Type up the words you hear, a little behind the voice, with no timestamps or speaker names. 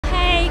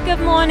good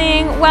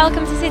morning.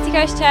 Welcome to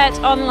CityCoast Church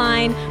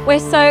Online. We're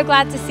so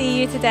glad to see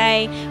you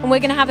today, and we're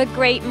going to have a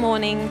great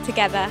morning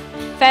together.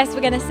 First,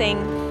 we're going to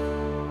sing.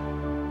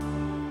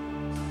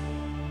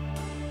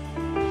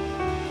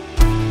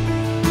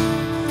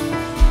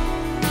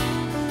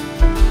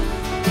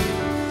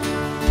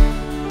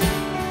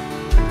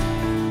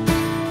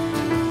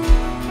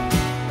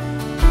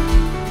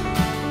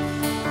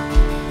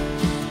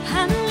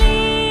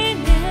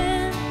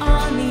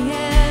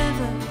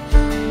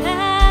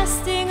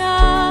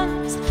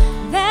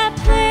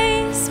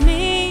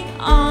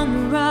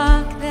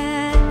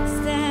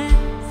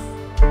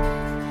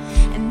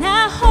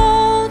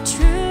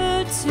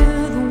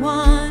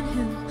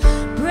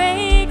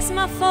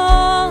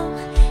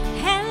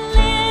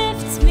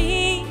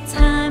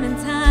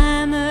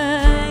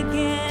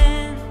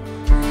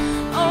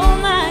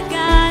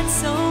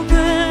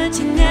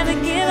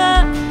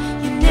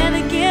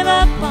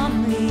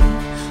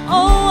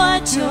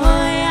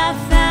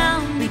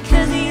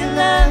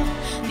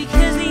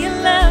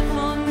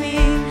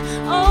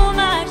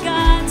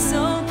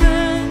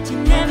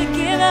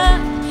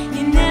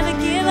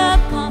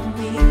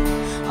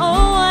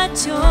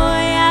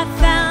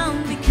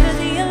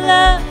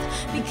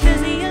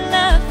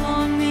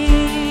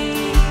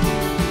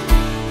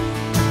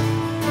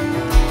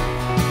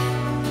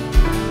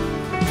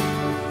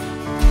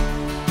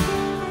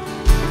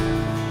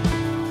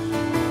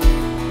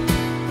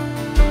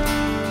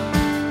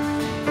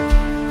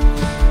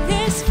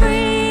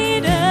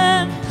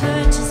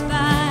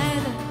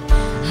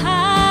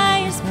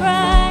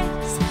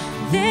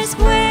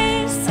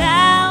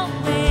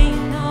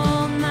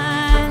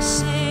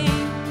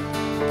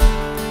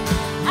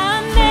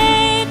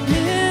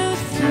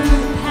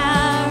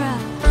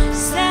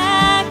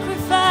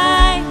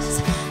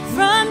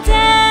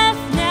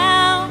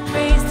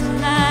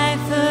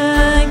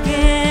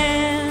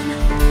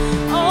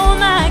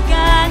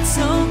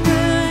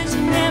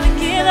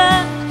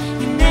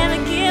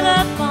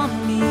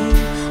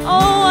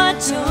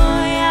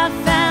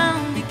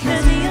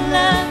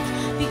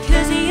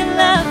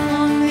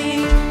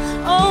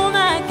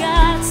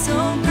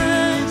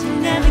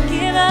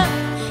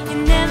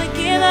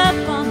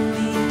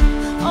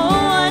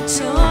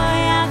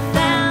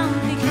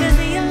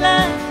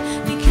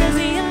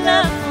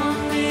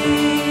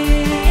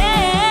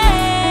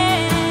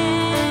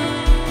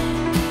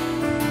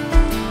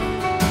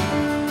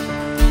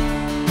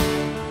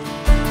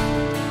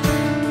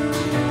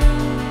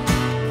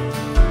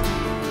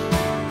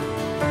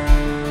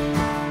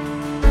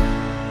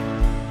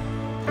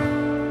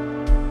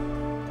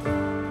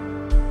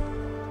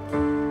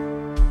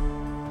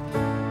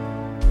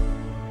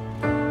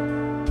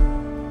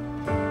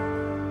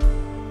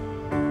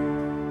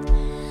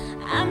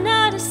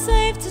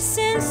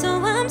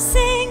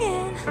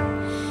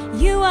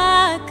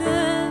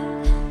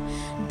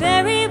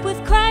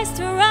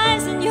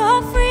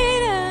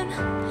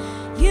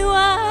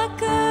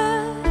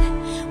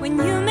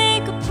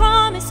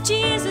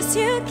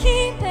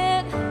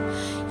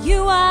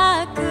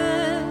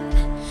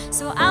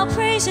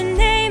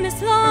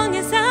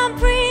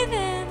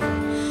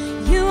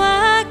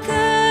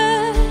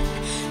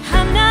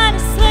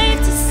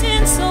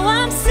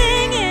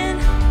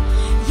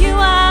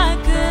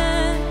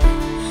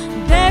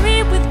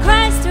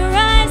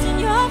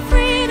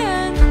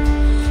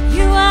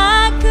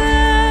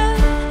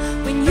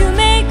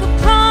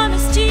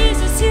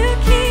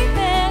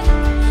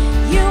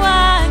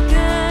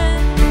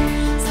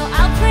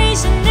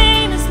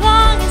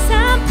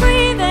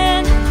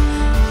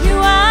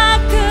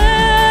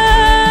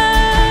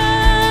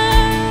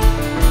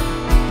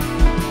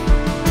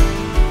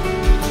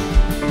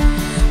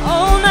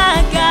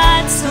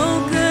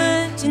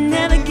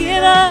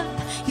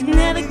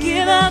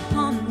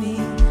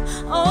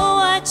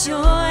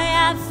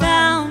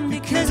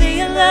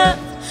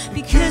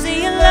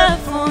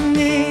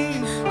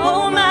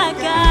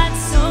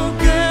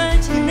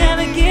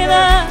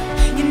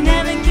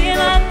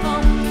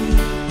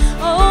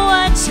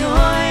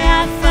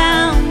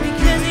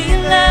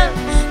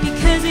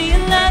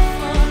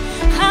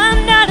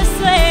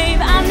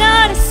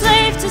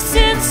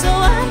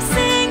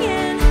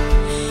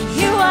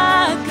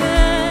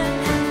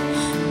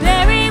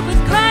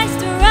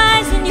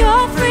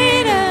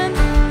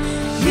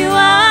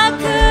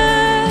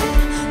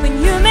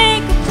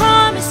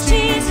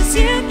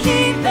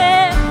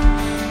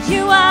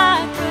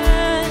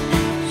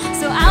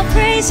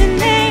 Your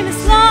name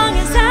as long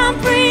as I'm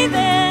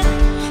breathing,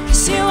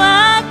 'cause you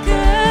are good,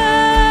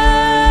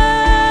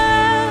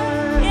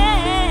 yeah.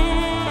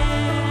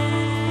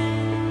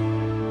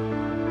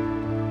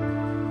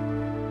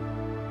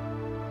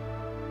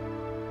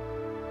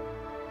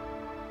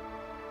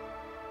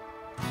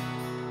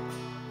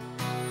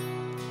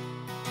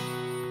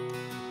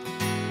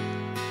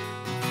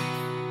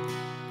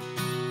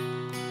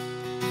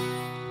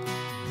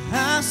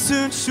 I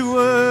searched the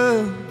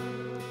world,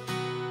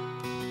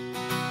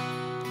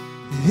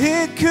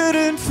 it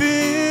couldn't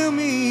fill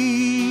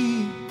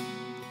me.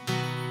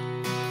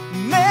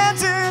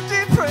 Man's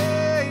empty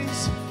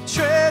praise,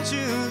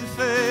 treasure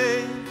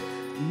faith,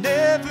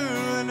 never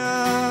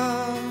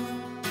enough.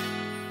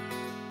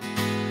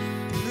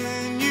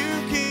 Then you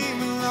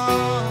came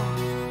along,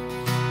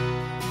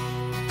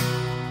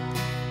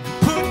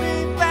 put me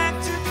back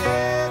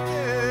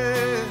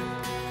together.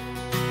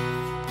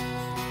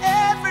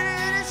 Every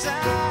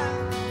desire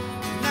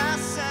not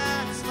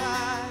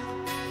satisfied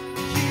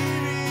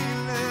here in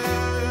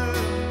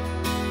love.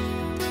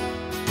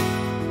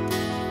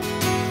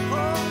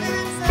 Oh,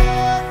 there's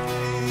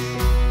nothing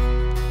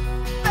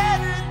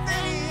better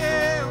than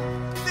you.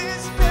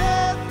 There's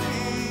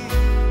nothing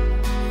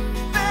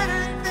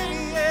better than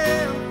you.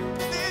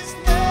 There's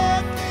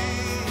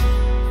nothing,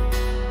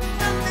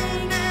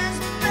 nothing is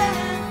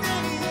better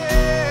than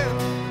you.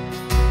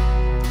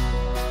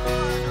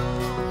 Oh, no,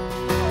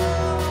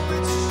 oh,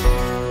 it's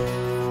you.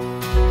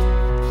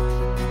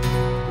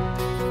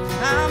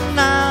 I'm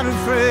not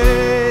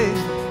afraid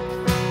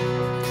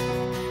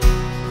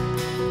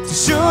to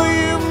show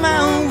you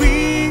my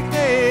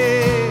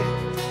weakness,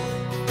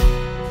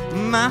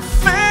 my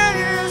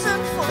failures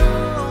and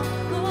faults.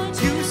 Lord,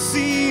 you've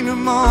seen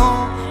them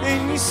all,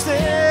 and you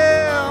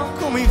still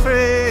call me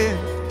friend.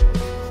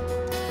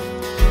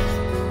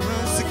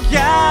 It's the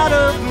God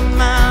of the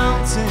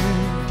mountain,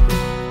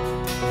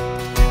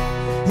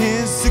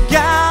 it's the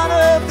God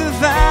of the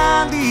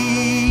valley.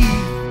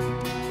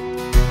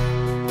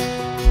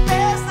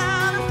 There's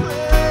not a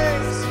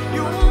place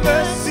your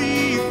mercy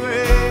and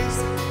grace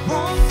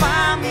won't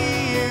find me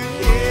in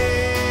here.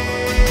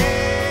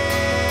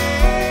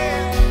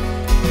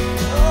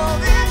 Oh,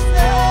 there's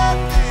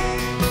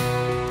nothing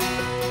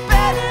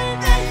better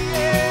than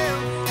you.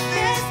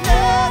 There's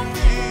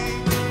nothing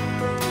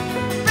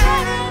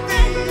better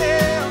than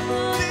you.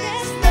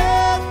 There's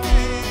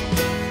nothing,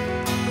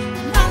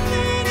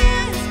 nothing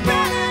is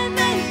better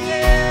than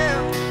you.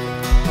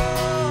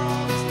 Oh,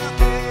 there's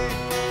nothing.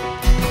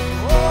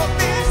 Oh,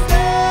 there's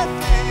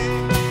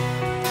nothing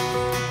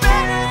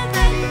better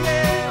than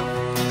you.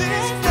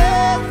 There's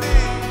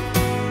nothing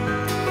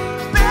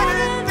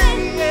better than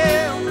you.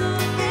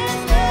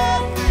 There's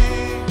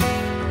nothing,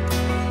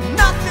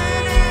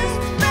 nothing is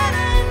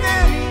better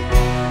than you.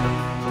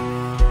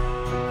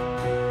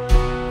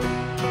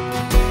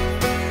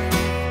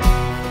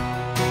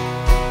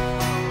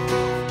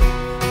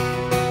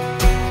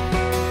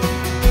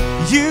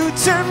 You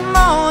turn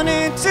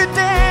mourning to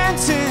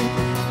dancing.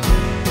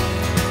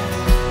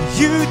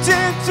 You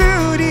turn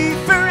beauty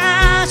for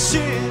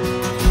ashes.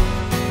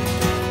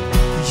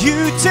 You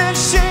turn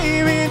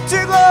shame into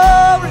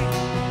glory.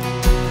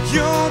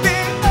 You're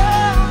the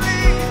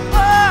only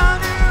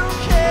one who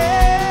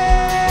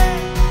can.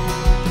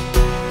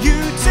 You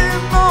turn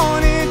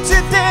mourning to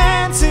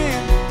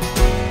dancing.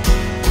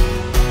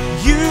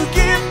 You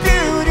give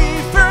beauty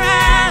for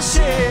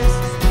ashes.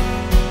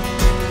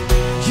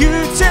 You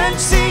turn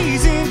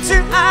seas into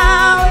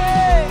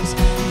hours.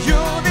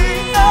 You're the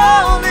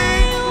only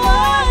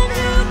one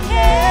who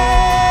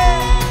can.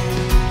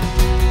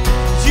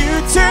 You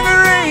turn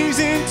rains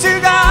into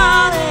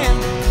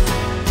gardens.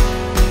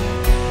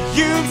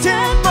 You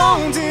turn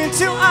bones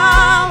into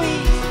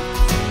armies.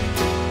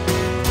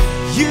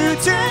 You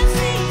turn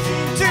seas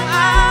into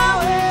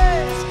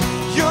hours.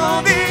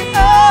 You're the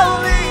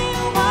only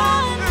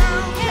one who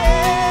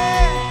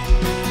can.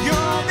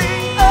 You're the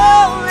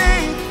only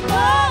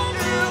one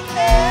who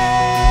can.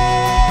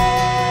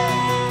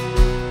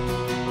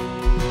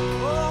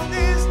 Oh,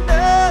 there's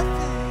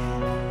nothing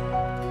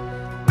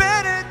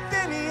better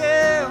than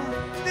you.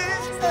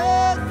 There's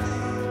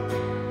nothing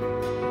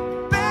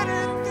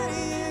better than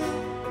you.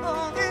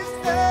 Oh, there's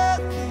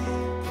nothing,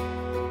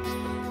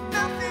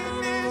 nothing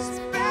is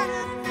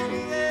better than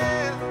you.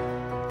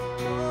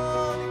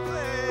 Oh,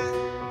 declare.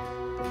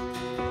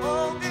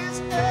 Oh, there's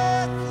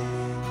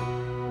nothing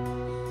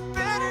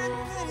better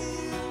than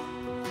you.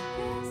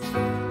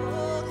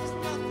 Oh, there's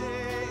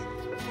nothing.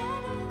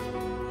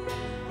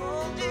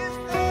 Oh, there's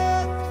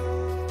nothing,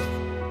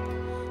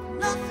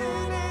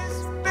 nothing is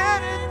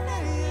better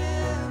than you.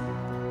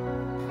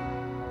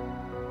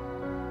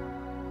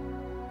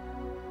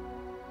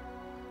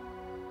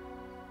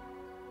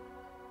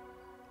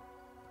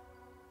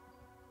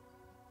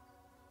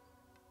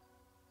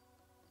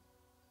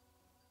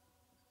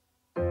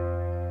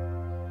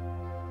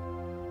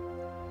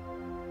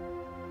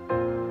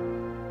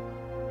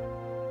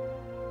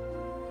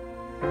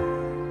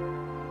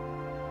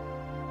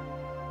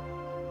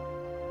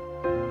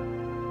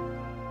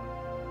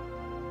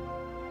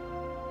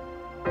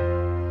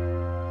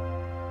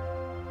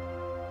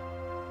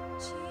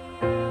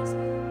 Jesus,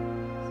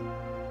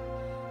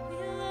 we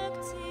look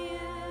to you.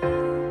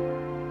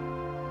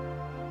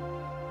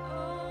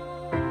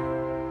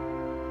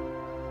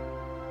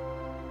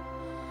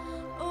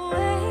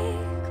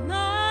 Awake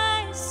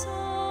my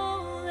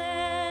soul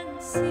and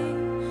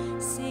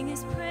sing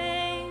His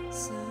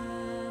praise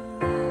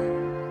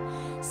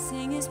aloud,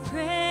 sing His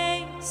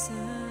praise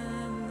aloud.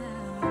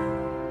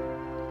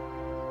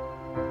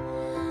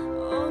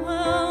 Oh,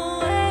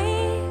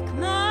 awake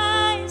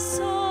my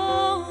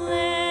soul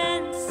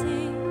and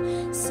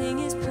sing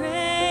His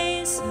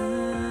praise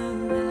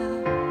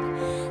aloud,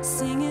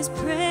 sing His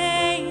praise.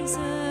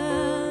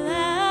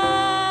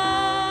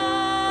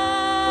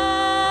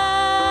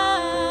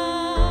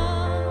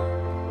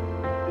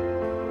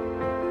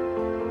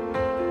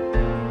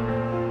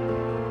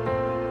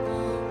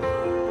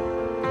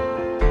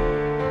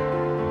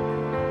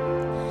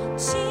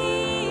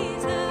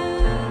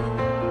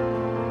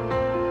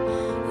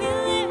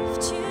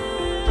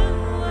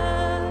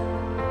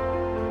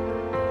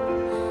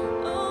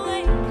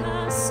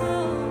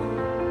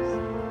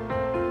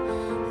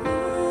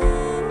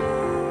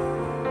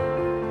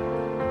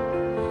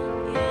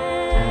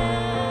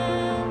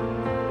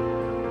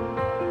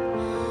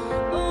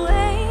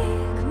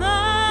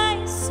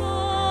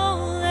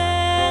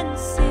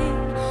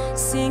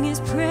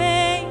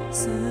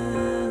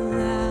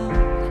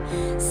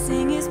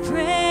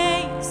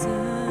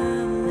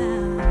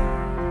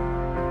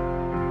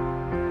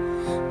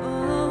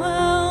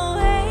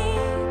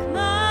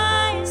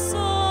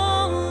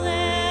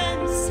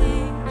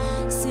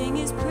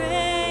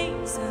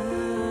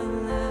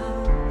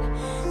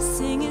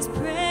 His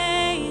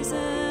praise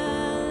aloud.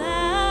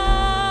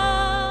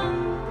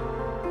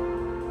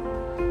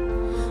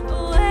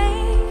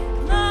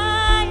 Awake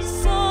my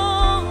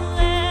soul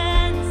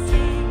and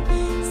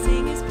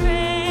sing His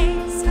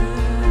praise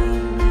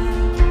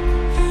aloud.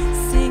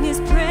 Sing His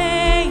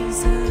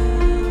praise aloud.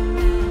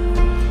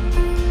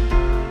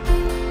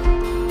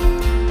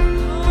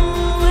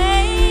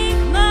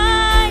 Awake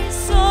my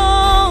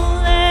soul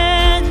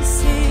and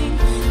sing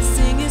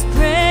His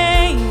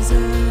praise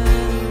aloud.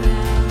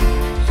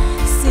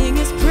 Sing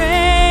His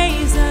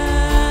praise aloud.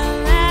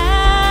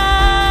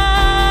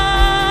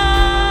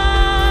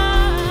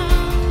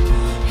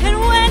 And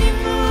when He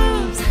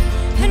moves,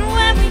 and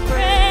when we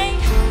pray,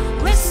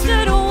 where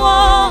stood a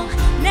wall,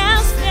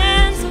 now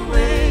stands a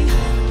way,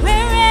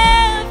 where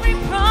every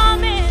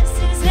promise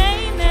is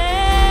amen.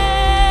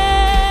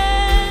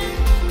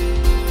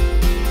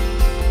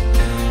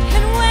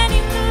 And when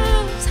He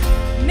moves,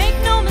 make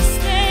no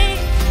mistake,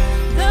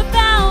 the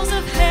boughs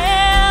of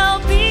hell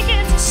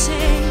begin to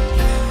shake.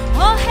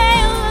 All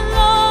hail the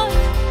Lord,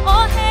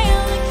 all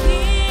hail the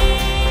King.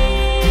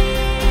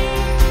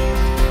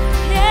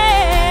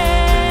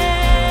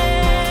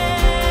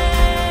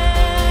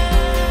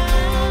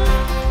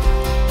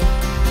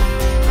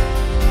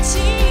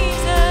 Jesus.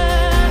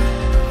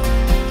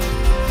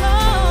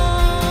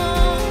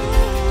 Oh,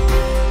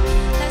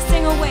 let's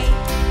sing awake.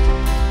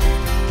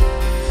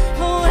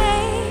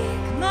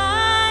 Awake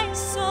my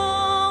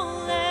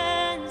soul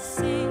and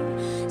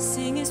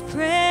sing His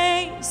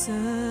praise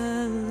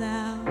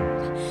aloud.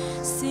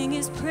 Sing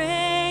His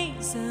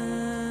praise aloud.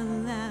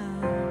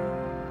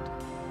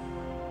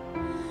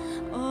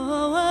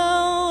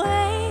 Oh,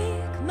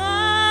 awake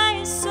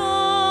my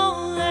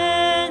soul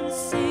and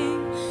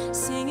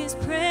sing His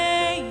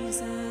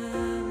praise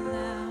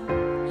aloud.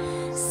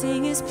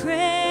 Sing His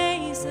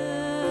praise aloud.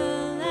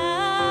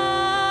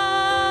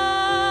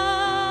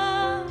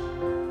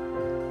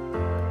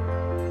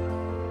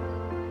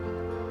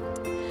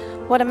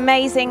 What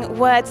amazing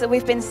words that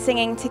we've been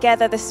singing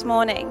together this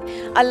morning.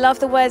 I love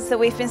the words that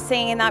we've been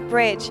singing in that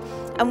bridge.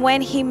 And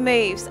when He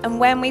moves and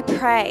when we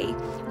pray,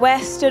 where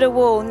stood a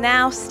wall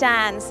now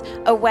stands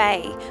a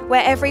way,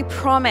 where every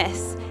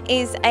promise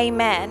is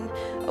amen.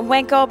 And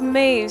when God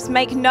moves,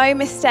 make no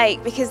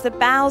mistake, because the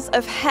boughs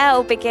of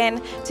hell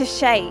begin to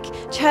shake.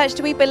 Church,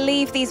 do we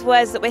believe these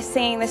words that we're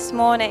singing this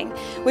morning?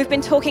 We've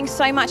been talking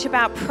so much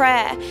about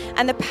prayer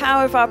and the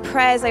power of our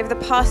prayers over the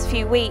past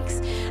few weeks.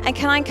 And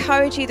can I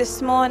encourage you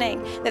this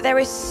morning that there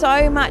is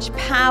so much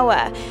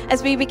power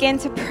as we begin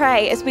to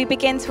pray, as we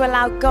begin to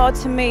allow God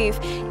to move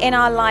in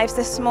our lives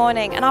this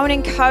morning. And I want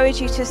to encourage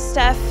you to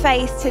stir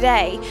faith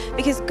today,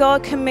 because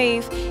God can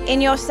move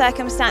in your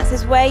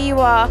circumstances where you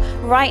are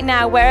right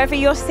now, wherever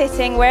you're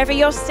sitting, wherever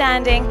you're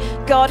standing.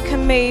 God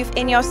can move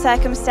in your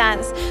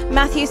circumstance.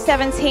 Matthew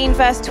 17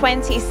 verse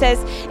 20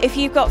 says, if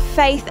you've got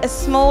faith as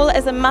small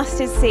as a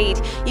mustard seed,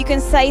 you can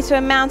say to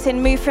a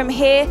mountain, move from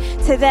here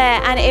to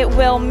there, and it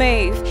will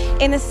move.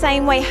 In the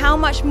same way, how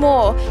much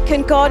more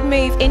can God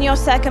move in your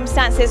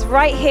circumstances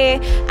right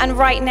here and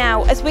right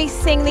now? As we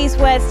sing these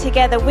words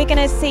together, we're going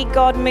to see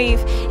God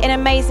move in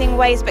amazing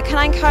ways. But can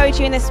I encourage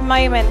you in this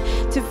moment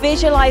to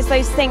visualize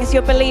those things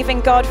you're believing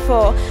God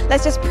for?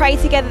 Let's just pray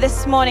together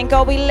this morning.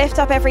 God, we lift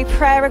up every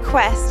prayer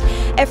request,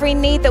 every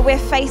need that we're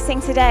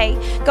facing today.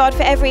 God,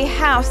 for every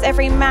house,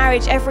 every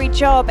marriage, every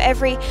job,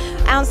 every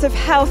ounce of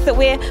health that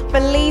we're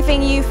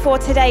believing you for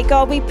today.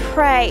 God, we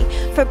pray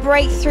for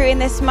breakthrough in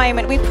this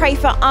moment. We pray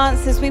for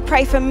answers. We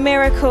pray for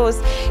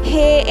miracles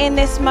here in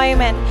this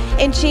moment.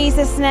 In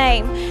Jesus'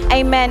 name,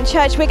 amen.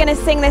 Church, we're going to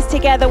sing this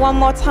together one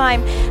more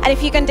time. And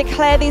if you can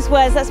declare these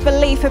words, let's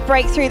believe for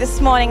breakthrough this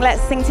morning.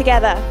 Let's sing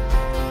together.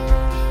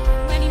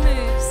 When He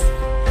moves,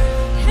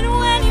 and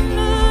when He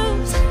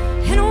moves,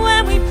 and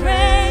when we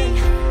pray,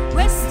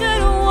 where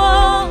stood a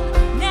wall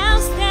now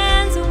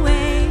stands a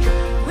way,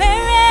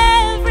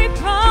 where every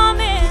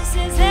promise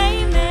is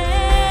amen.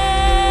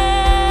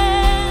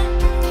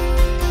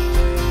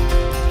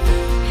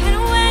 And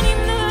when He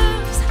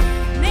moves,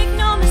 make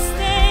no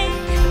mistake,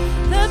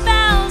 the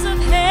boughs of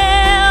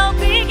hell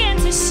begin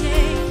to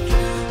shake.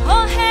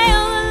 All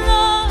hail the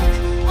Lord,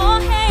 all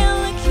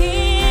hail the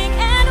King.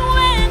 And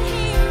when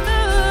He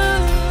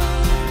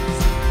moves,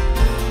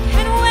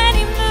 and when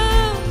He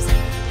moves,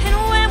 and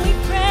when we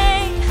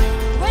pray,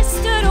 where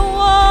stood a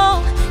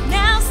wall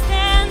now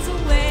stands a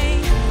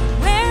way,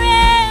 where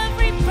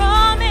every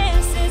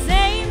promise is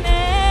amen.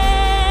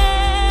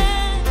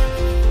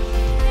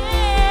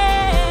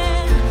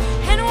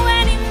 And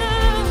when He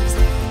moves,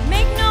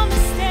 make no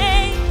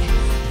mistake,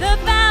 the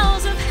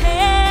boughs of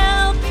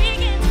hell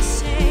begin to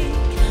shake.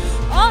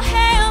 All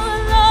hail the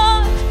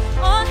Lord,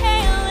 all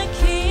hail the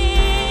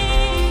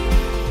King.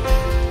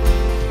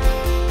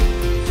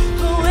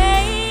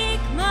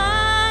 Awake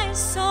my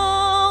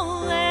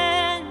soul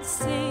and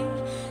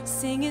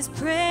sing His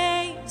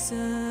praise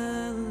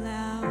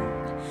aloud.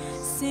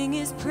 Sing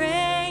His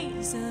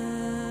praise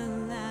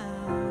aloud.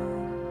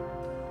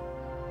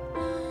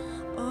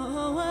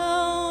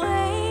 Oh,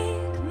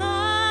 awake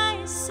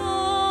my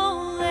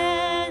soul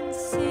and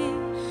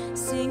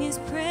sing His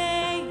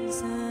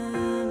praise aloud.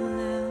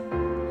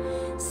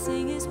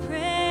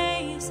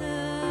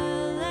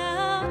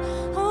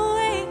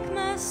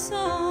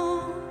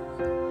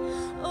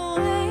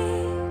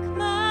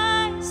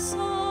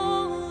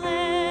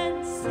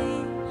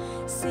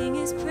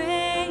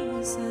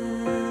 praise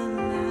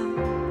aloud.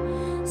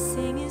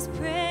 Sing his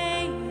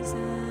praise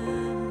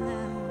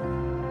aloud.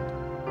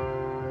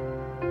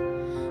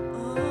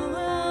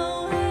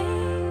 Oh,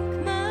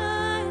 awake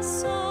my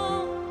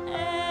soul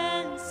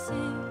and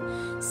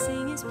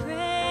sing his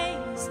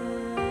praise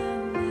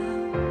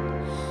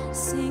aloud.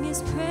 Sing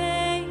his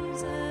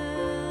praise aloud.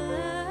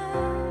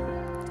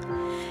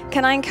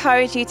 Can I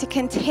encourage you to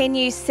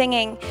continue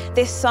singing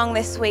this song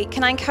this week?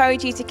 Can I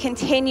encourage you to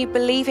continue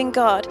believing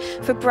God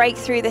for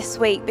breakthrough this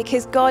week?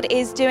 Because God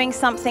is doing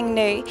something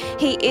new.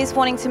 He is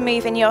wanting to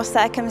move in your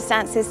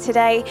circumstances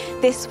today,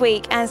 this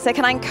week. And so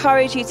can I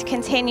encourage you to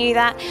continue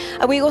that?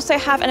 We also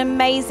have an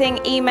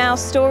amazing email,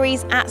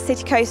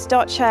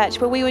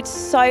 stories@citycoast.church, where we would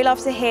so love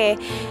to hear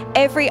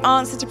every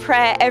answer to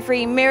prayer,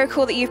 every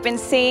miracle that you've been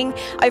seeing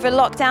over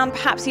lockdown.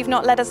 Perhaps you've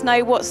not let us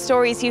know what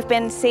stories you've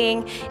been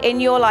seeing in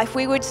your life.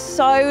 We would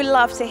so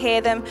love to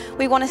hear them.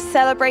 We want to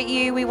celebrate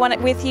you. We want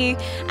it with you.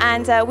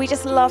 And we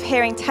just love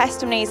hearing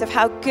testimonies of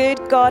how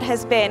good God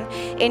has been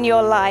in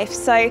your life.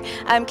 So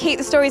keep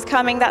the stories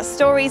coming. That's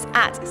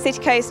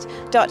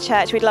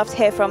stories@citycoast.church. We'd love to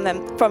hear from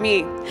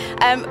you.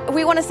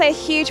 We want to say a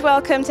huge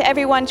welcome to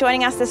everyone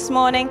joining us this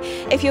morning.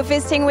 If you're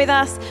visiting with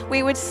us,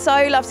 we would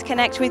so love to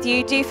connect with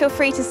you. Do feel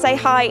free to say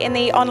hi in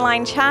the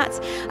online chat.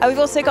 We've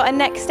also got a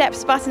next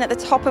steps button at the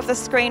top of the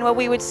screen where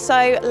we would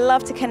so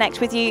love to connect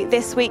with you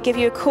this week, give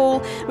you a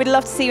call. We'd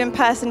love to see you in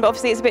person, but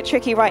obviously it's a bit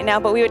tricky right now,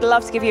 but we would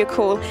love to give you a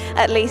call,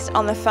 at least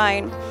on the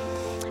phone.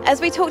 As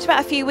we talked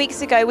about a few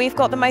weeks ago, we've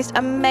got the most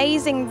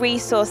amazing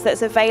resource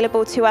that's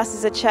available to us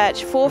as a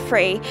church for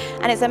free,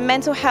 and it's a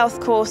mental health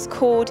course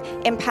called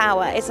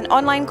Empower. It's an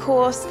online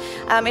course.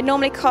 It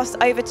normally costs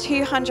over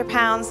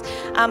 £200,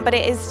 but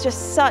it is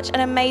just such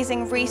an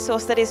amazing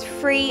resource that is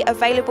free,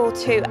 available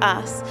to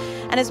us.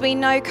 And as we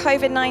know,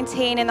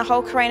 COVID-19 and the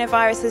whole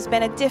coronavirus has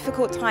been a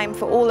difficult time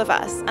for all of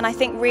us. And I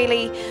think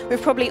really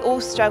we've probably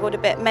all struggled a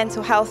bit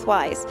mental health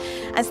wise.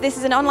 And so this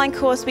is an online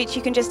course which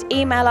you can just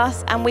email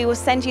us and we will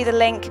send you the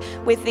link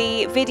with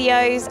the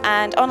videos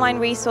and online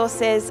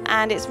resources.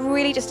 And it's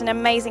really just an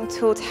amazing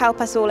tool to help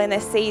us all in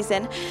this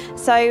season.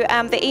 So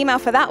the email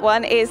for that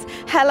one is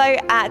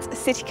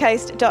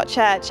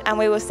hello@citycoast.church, and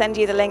we will send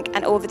you the link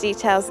and all the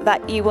details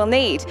that you will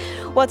need.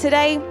 Well,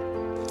 today,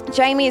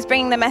 Jamie is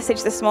bringing the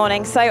message this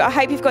morning, so I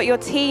hope you've got your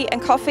tea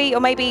and coffee, or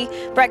maybe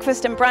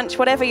breakfast and brunch,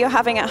 whatever you're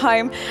having at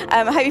home.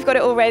 I hope you've got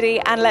it all ready,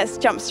 and let's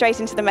jump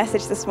straight into the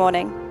message this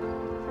morning.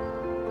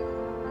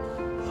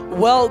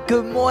 Well,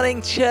 good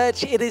morning,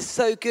 church. It is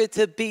so good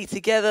to be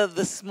together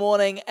this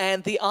morning,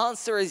 and the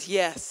answer is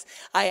yes.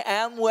 I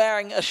am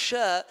wearing a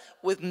shirt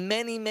with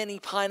many, many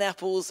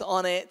pineapples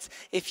on it.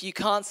 If you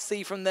can't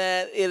see from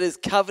there, it is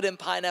covered in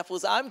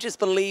pineapples. I'm just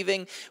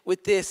believing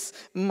with this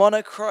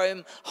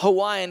monochrome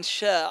Hawaiian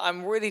shirt,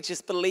 I'm really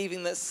just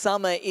believing that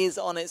summer is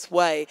on its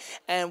way,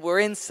 and we're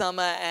in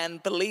summer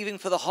and believing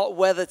for the hot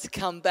weather to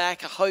come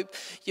back. I hope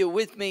you're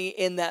with me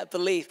in that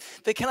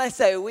belief. But can I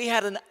say, we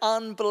had an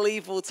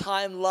unbelievable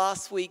time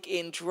last week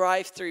in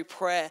drive-through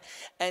prayer,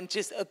 and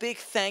just a big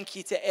thank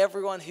you to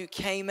everyone who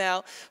came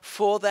out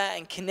for that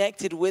and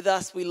connected with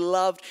us. We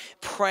loved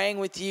praying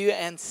with you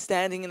and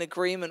standing in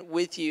agreement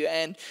with you,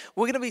 and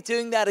we're going to be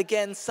doing that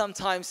again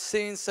sometime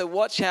soon, so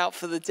watch out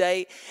for the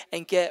date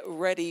and get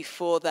ready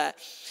for that.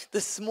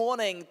 This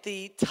morning,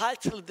 the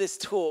title of this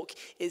talk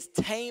is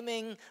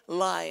Taming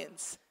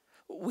Lions.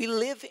 We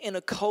live in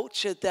a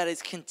culture that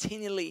is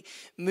continually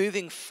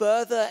moving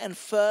further and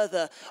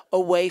further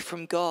away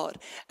from God.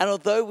 And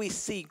although we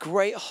see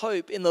great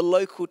hope in the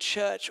local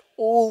church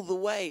all the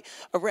way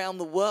around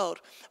the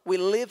world, we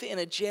live in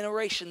a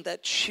generation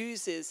that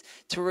chooses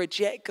to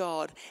reject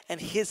God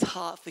and his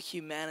heart for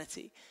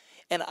humanity.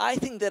 And I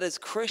think that as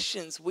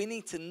Christians, we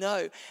need to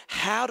know,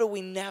 how do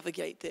we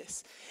navigate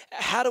this?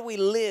 How do we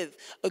live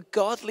a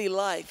godly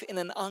life in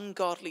an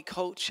ungodly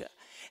culture?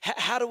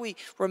 How do we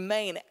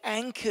remain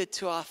anchored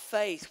to our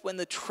faith when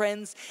the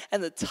trends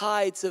and the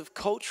tides of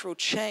cultural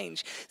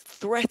change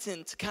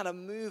threaten to kind of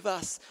move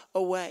us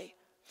away?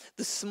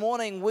 This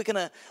morning, we're going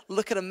to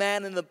look at a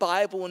man in the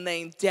Bible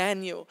named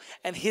Daniel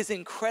and his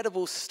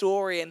incredible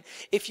story. And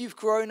if you've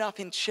grown up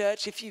in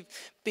church, if you've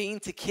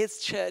been to kids'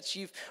 church,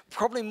 you've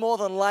probably more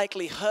than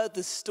likely heard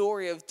the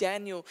story of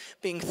Daniel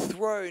being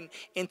thrown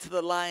into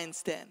the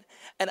lion's den.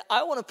 And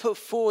I want to put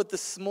forward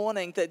this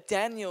morning that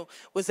Daniel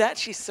was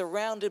actually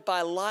surrounded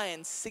by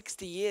lions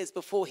 60 years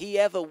before he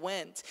ever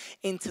went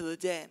into the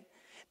den.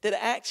 That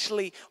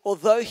actually,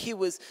 although he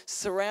was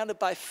surrounded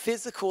by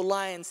physical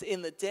lions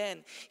in the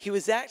den, he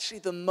was actually,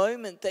 the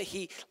moment that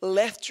he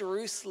left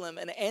Jerusalem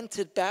and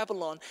entered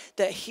Babylon,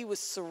 that he was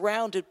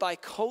surrounded by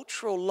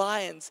cultural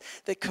lions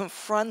that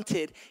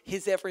confronted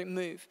his every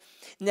move.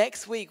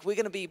 Next week, we're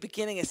going to be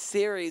beginning a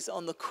series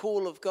on the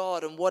call of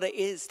God and what it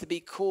is to be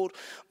called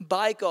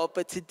by God.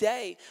 But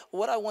today,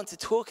 what I want to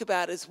talk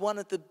about is one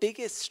of the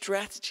biggest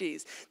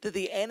strategies that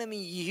the enemy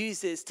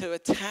uses to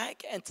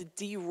attack and to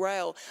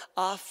derail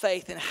our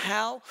faith, and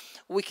how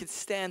we can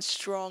stand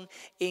strong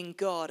in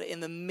God in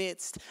the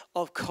midst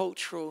of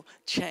cultural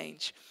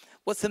change.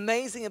 What's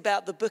amazing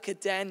about the book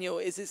of Daniel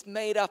is it's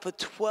made up of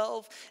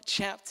 12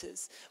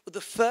 chapters. Well, the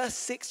first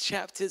 6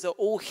 chapters are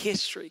all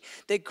history.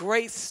 They're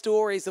great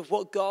stories of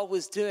what God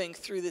was doing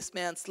through this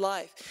man's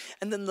life.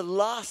 And then the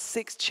last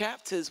 6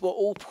 chapters were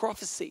all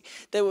prophecy.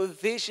 They were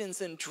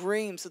visions and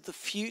dreams of the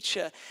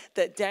future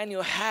that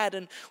Daniel had.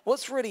 And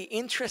what's really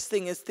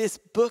interesting is this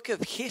book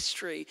of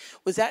history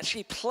was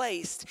actually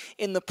placed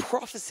in the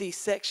prophecy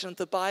section of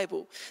the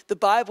Bible. The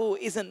Bible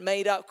isn't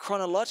made up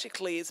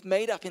chronologically, it's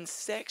made up in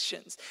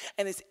sections.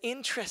 And it's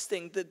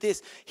interesting that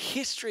this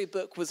history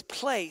book was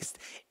placed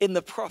in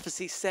the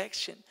prophecy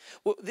section.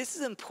 Well, this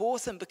is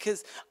important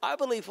because I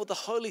believe what the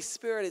Holy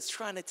Spirit is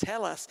trying to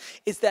tell us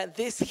is that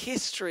this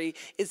history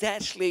is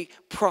actually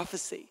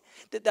prophecy.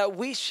 That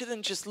we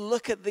shouldn't just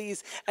look at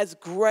these as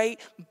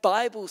great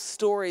Bible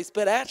stories,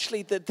 but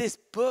actually that this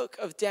book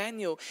of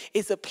Daniel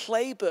is a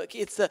playbook.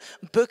 It's a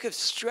book of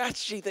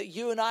strategy that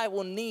you and I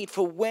will need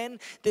for when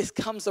this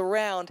comes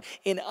around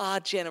in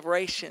our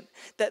generation.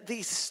 That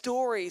these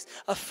stories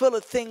are full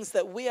of things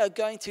that we are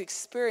going to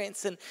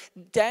experience. And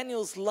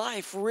Daniel's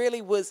life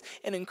really was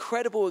an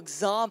incredible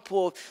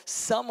example of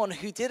someone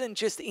who didn't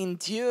just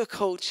endure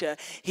culture,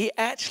 he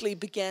actually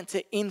began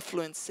to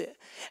influence it.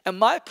 And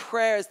my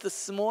prayer is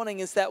this morning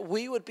is that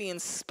we would be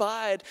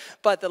inspired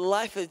by the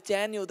life of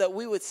Daniel, that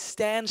we would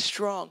stand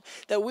strong,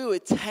 that we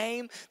would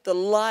tame the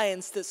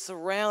lions that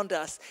surround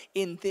us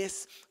in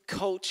this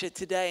culture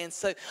today. And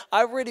so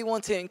I really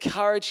want to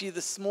encourage you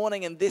this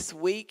morning and this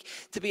week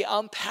to be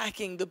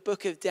unpacking the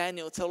book of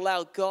Daniel, to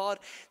allow God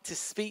to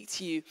speak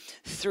to you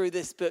through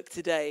this book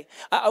today.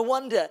 I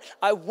wonder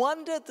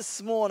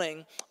this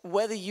morning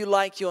whether you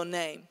like your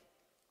name.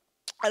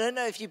 I don't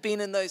know if you've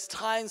been in those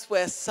times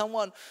where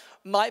someone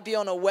might be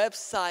on a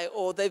website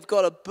or they've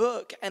got a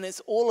book and it's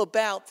all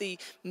about the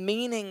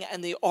meaning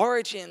and the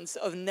origins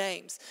of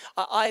names.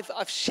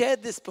 I've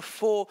shared this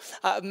before,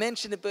 I've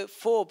mentioned it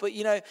before, but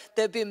you know,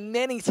 there have been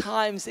many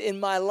times in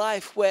my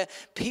life where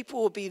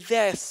people will be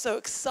there so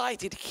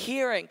excited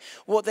hearing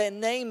what their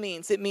name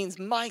means. It means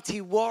mighty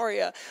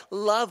warrior,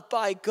 loved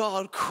by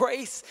God,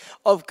 grace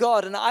of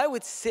God. And I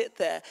would sit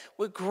there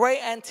with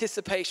great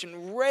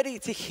anticipation, ready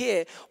to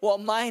hear what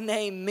my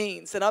name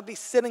means. And I'd be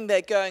sitting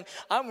there going,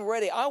 I'm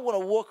ready. I want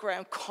to walk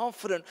around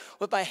confident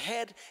with my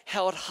head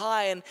held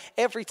high. And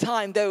every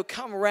time they would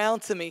come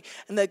around to me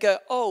and they'd go,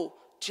 oh,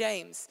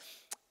 James,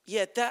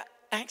 yeah, that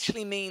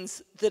actually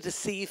means the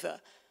deceiver.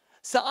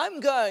 So I'm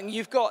going,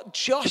 you've got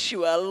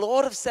Joshua,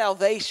 Lord of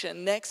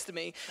salvation, next to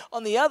me.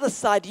 On the other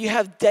side, you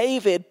have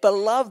David,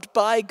 beloved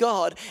by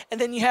God.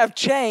 And then you have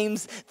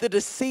James, the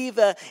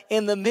deceiver,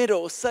 in the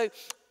middle. So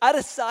I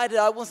decided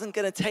I wasn't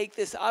going to take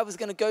this. I was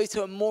going to go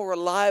to a more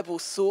reliable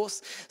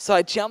source. So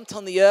I jumped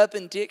on the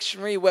Urban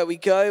Dictionary, where we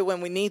go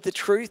when we need the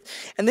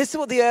truth. And this is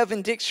what the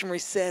Urban Dictionary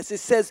says. It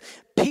says,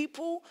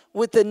 people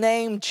with the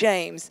name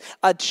James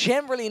are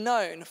generally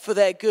known for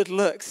their good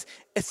looks,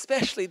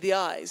 especially the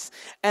eyes.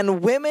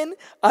 And women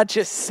are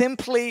just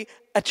simply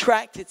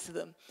attracted to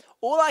them.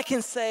 All I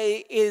can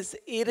say is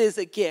it is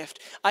a gift.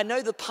 I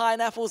know the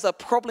pineapples are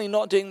probably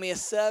not doing me a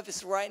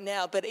service right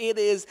now, but it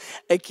is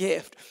a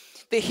gift.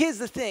 But here's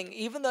the thing,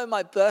 even though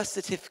my birth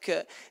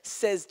certificate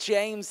says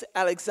James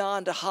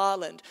Alexander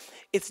Harland,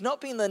 it's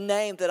not been the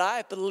name that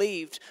I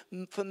believed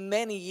for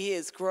many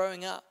years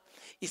growing up.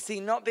 You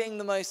see, not being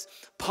the most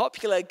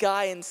popular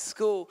guy in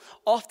school,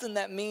 often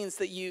that means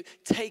that you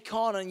take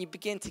on and you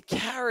begin to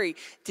carry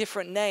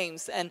different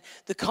names. And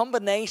the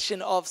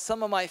combination of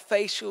some of my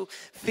facial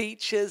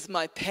features,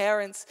 my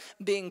parents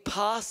being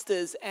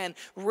pastors, and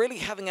really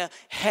having a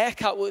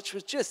haircut, which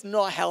was just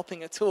not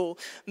helping at all,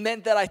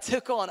 meant that I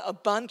took on a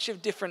bunch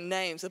of different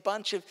names, a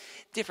bunch of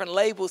different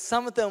labels.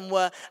 Some of them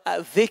were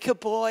Vicar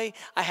Boy,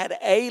 I had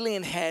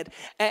Alien Head.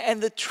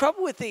 And the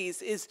trouble with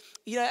these is,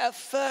 you know, at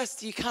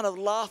first you kind of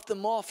laugh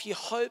them off. You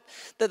hope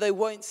that they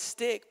won't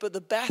stick, but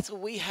the battle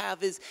we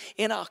have is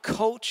in our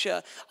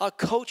culture. Our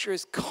culture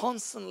is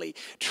constantly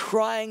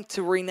trying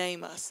to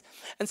rename us.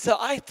 And so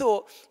I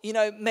thought, you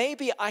know,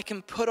 maybe I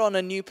can put on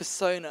a new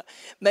persona.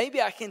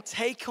 Maybe I can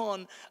take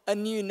on a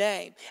new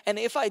name. And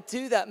if I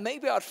do that,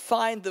 maybe I'd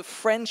find the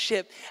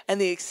friendship and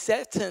the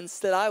acceptance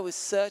that I was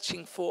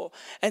searching for.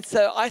 And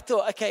so I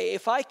thought, okay,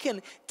 if I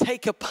can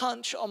take a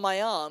punch on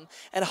my arm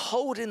and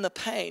hold in the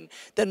pain,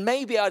 then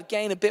maybe I'd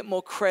gain a bit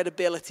more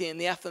credibility in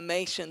the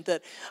affirmation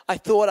that I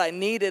thought I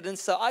needed. And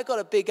so I got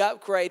a big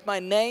upgrade. My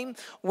name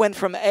went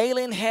from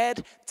Alien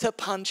Head to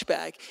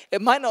Punchbag.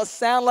 It might not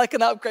sound like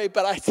an upgrade,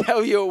 but I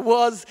tell you it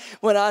was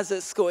when I was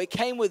at school. It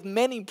came with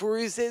many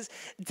bruises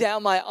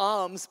down my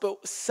arms,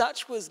 but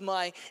such was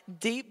my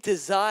deep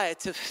desire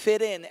to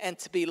fit in and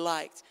to be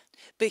liked.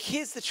 But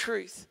here's the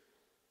truth.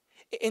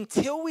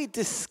 Until we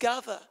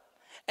discover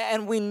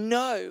and we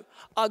know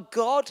our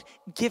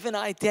God-given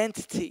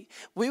identity,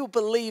 we will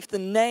believe the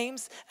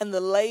names and the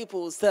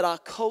labels that our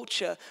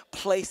culture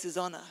places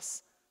on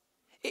us.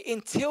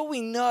 Until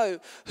we know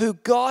who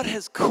God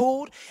has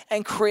called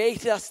and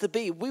created us to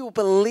be, we will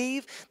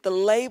believe the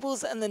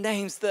labels and the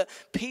names that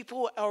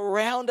people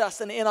around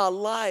us and in our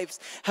lives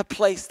have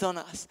placed on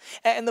us.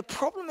 And the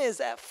problem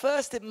is, at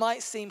first it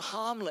might seem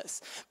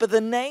harmless, but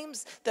the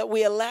names that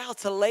we allow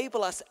to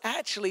label us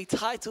actually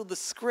title the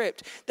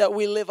script that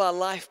we live our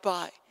life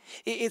by.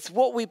 It's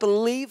what we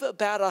believe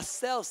about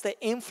ourselves that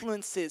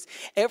influences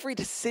every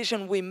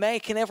decision we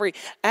make and every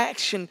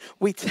action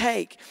we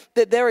take.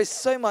 That there is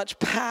so much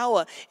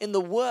power in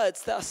the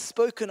words that are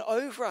spoken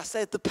over us. They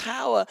have the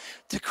power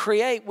to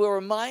create. We're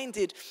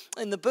reminded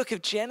in the book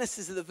of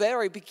Genesis at the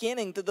very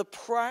beginning that the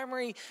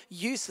primary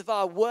use of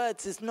our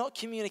words is not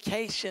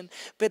communication,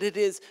 but it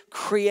is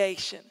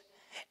creation.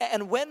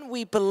 And when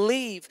we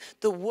believe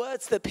the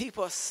words that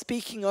people are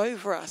speaking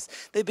over us,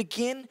 they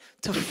begin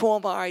to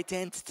form our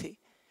identity.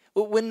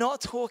 We're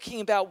not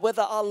talking about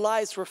whether our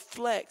lives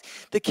reflect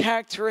the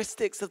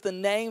characteristics of the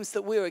names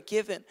that we were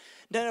given.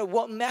 No,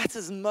 what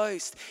matters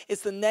most is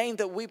the name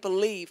that we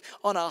believe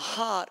on our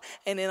heart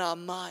and in our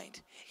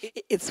mind.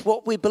 It's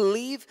what we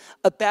believe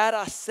about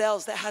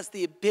ourselves that has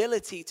the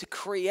ability to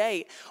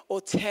create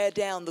or tear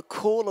down the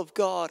call of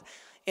God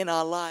in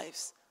our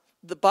lives.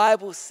 The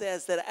Bible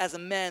says that as a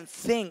man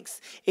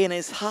thinks in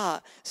his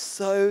heart,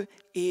 so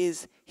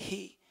is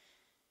he.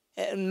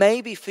 And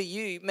maybe for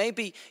you,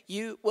 maybe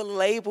you were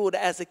labeled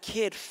as a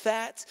kid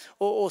fat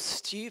or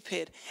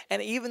stupid.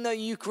 And even though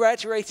you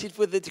graduated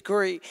with a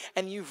degree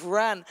and you've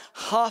run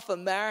half a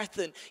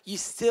marathon, you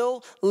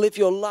still live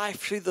your life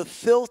through the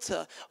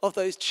filter of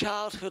those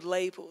childhood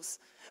labels.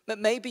 But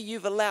maybe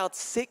you've allowed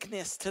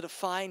sickness to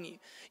define you.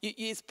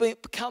 It's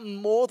become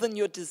more than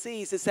your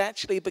disease. It's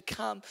actually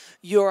become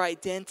your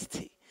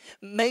identity.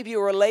 Maybe a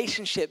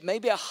relationship,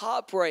 maybe a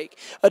heartbreak,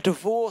 a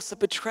divorce, a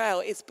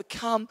betrayal, it's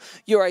become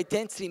your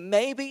identity.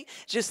 Maybe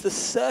just the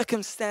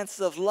circumstances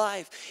of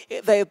life,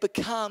 they have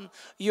become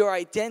your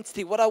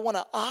identity. What I want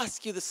to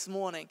ask you this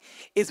morning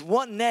is,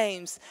 what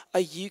names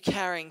are you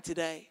carrying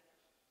today?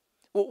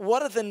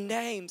 What are the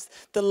names,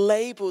 the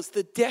labels,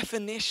 the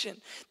definition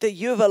that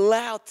you've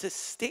allowed to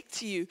stick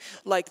to you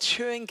like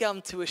chewing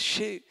gum to a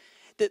shoe?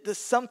 That there's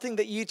something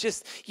that you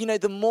just,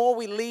 the more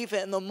we leave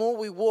it and the more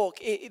we walk,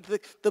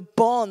 the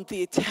bond,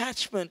 the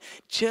attachment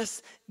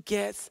just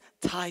gets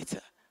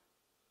tighter.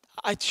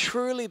 I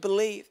truly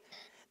believe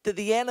that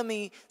the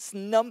enemy's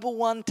number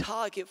one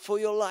target for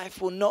your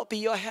life will not be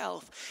your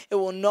health, it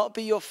will not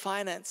be your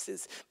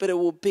finances, but it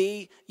will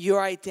be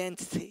your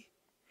identity.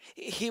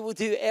 He will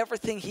do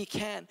everything he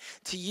can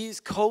to use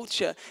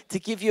culture to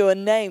give you a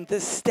name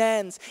that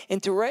stands in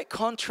direct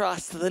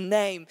contrast to the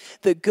name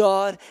that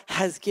God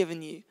has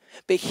given you.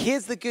 But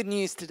here's the good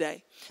news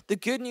today. The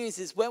good news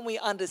is when we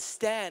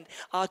understand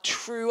our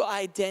true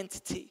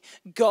identity,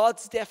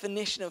 God's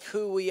definition of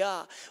who we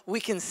are, we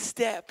can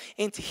step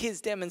into his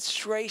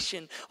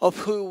demonstration of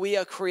who we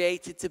are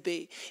created to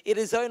be. It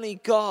is only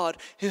God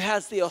who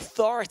has the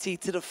authority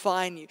to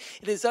define you.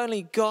 It is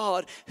only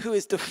God who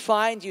has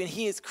defined you, and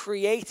he has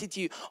created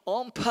you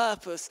on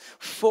purpose,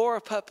 for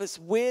a purpose,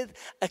 with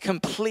a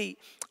complete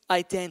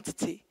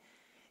identity.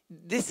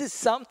 This is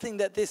something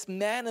that this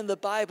man in the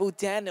Bible,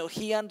 Daniel,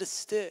 he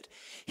understood.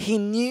 He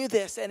knew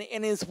this, and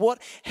it is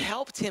what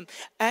helped him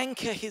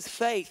anchor his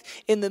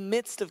faith in the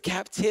midst of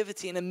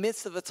captivity, in the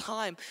midst of a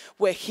time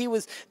where he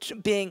was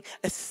being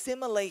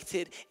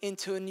assimilated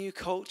into a new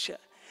culture.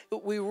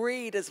 We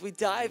read as we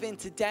dive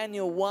into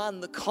Daniel 1,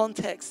 the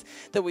context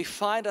that we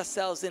find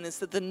ourselves in is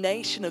that the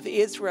nation of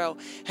Israel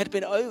had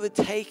been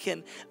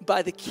overtaken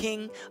by the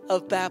king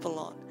of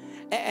Babylon.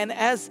 And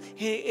as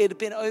it had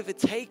been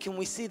overtaken,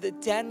 we see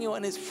that Daniel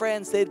and his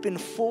friends, they had been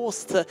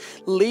forced to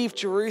leave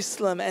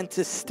Jerusalem and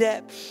to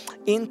step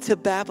into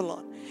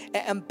Babylon.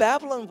 And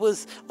Babylon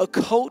was a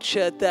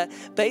culture that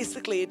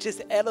basically it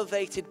just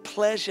elevated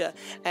pleasure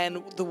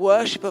and the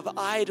worship of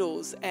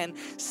idols and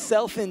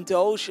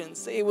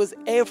self-indulgence. It was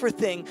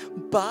everything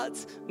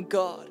but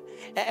God.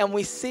 And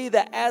we see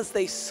that as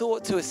they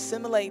sought to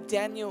assimilate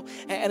Daniel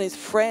and his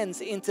friends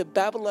into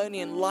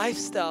Babylonian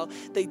lifestyle,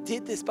 they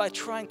did this by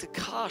trying to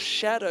cast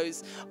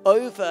shadows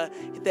over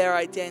their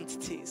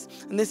identities.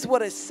 And this is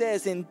what it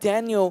says in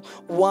Daniel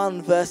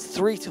 1, verse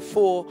 3 to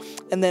 4,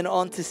 and then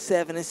on to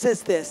 7. It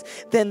says this: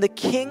 "Then the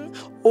king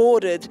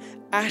ordered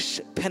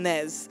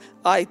Ashpenaz,"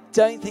 I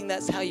don't think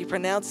that's how you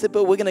pronounce it,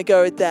 but we're going to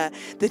go with that,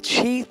 "the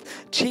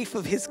chief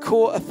of his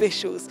court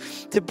officials,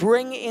 to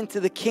bring into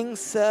the king's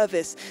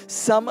service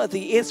some of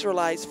the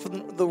Israelites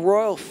from the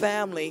royal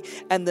family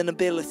and the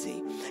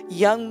nobility,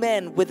 young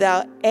men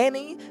without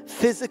any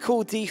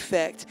physical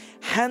defect,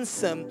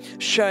 handsome,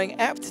 showing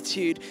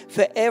aptitude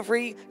for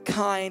every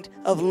kind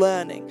of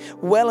learning,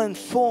 well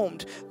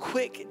informed,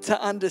 quick to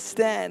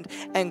understand,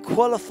 and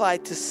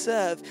qualified to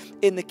serve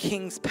in the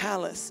king's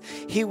palace. promise.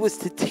 He was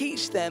to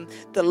teach them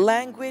the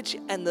language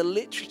and the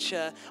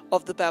literature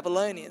of the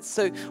Babylonians.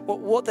 So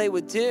what they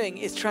were doing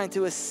is trying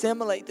to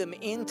assimilate them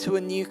into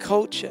a new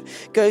culture.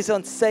 Goes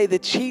on to say the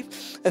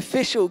chief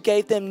official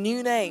gave them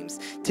new names.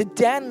 To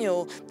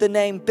Daniel, the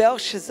name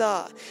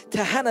Belshazzar.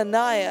 To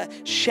Hananiah,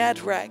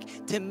 Shadrach.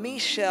 To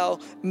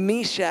Mishael,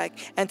 Meshach.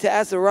 And to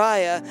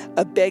Azariah,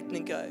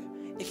 Abednego.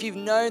 If you've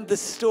known the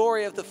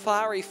story of the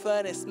fiery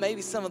furnace,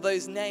 maybe some of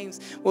those names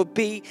will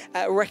be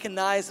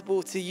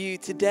recognizable to you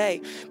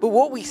today. But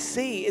what we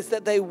see is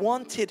that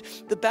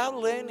the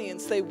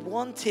Babylonians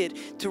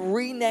wanted to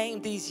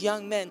rename these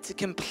young men to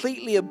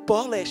completely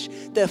abolish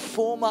their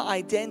former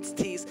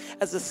identities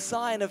as a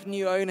sign of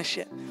new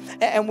ownership.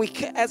 And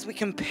as we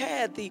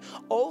compare the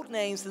old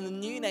names and the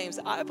new names,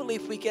 I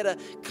believe we get a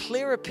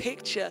clearer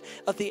picture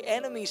of the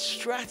enemy's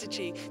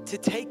strategy to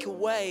take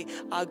away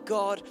our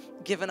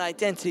God-given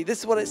identity.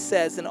 This is what it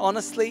says, and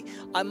honestly,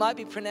 I might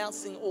be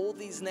pronouncing all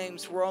these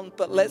names wrong,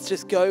 but let's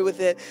just go with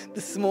it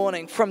this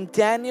morning. From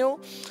Daniel,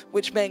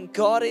 which meant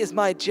God is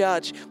my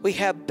judge, we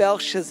have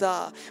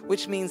Belshazzar,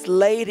 which means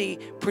lady,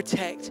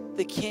 protect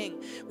the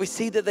king. We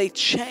see that they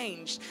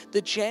changed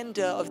the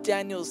gender of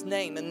Daniel's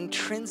name, an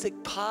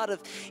intrinsic part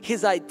of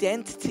his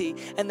identity,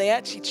 and they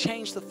actually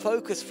changed the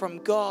focus from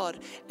God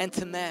and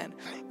to man.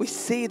 We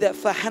see that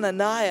for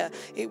Hananiah,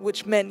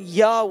 which meant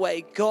Yahweh,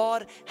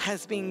 God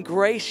has been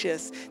gracious,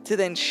 to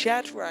then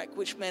Shadrach,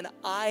 which meant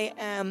I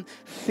am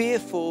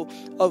fearful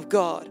of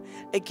God.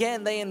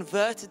 Again, they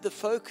inverted the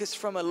focus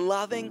from a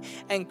loving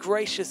and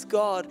gracious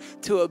God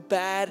to a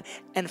bad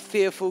and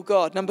fearful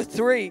God. Number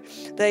 3,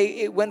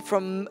 it went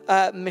from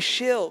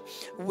Mishael,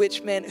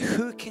 which meant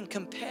who can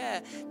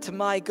compare to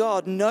my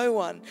God? No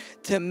one.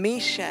 To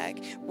Meshach,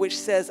 which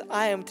says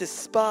I am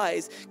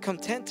despised,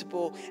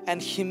 contemptible,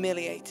 and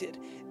humiliated.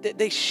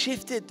 They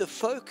shifted the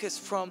focus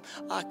from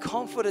our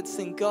confidence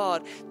in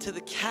God to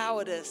the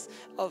cowardice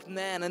of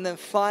man. And then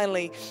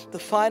finally, the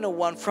final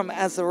one from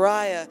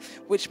Azariah,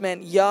 which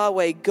meant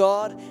Yahweh,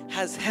 God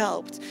has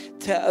helped,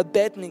 to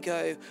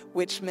Abednego,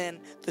 which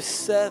meant the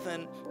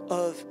servant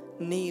of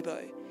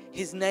Nebo.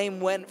 His name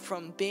went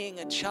from being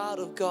a child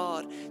of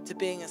God to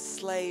being a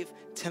slave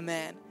to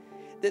man.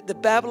 The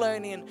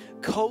Babylonian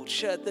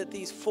culture that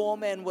these 4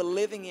 men were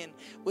living in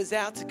was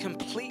out to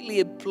completely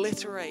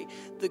obliterate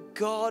the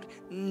God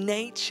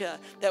nature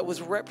that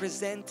was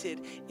represented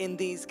in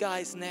these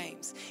guys'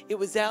 names. It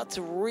was out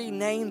to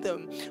rename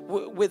them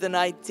with an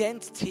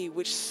identity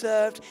which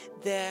served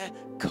their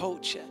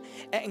culture.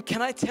 And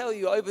can I tell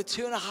you, over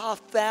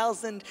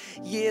 2,500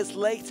 years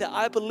later,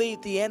 I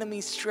believe the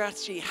enemy's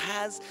strategy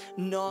has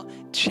not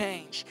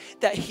changed.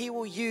 That he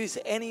will use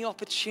any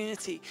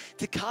opportunity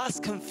to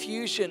cast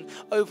confusion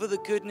over the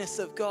goodness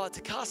of God,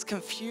 to cast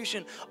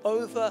confusion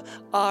over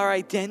our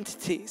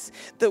identities.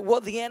 That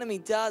what the enemy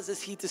does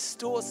is he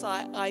distorts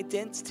our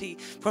identity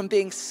from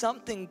being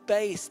something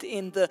based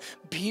in the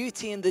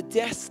beauty and the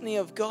destiny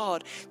of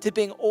God to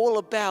being all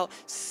about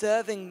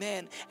serving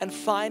men and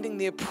finding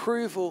the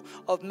approval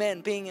of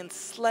men, being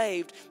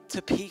enslaved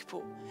to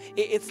people.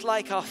 It's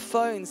like our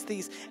phones,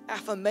 these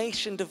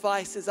affirmation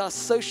devices, our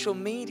social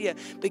media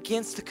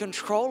begins to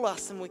control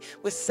us, and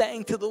we're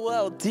saying to the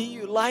world, do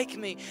you like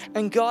me?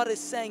 And God is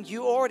saying,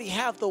 you already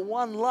have the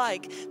one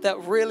like that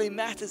really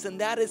matters,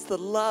 and that is the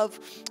love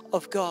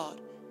of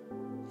God.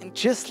 And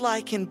just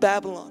like in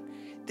Babylon,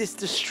 this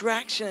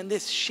distraction and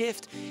this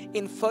shift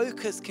in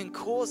focus can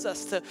cause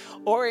us to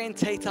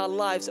orientate our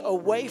lives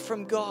away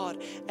from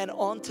God and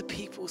onto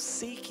people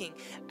seeking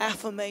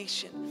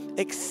affirmation,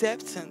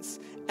 acceptance,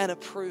 and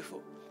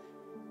approval.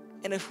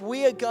 And if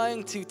we are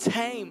going to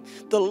tame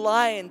the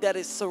lion that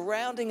is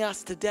surrounding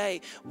us today,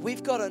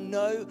 we've got to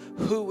know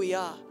who we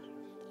are.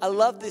 I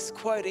love this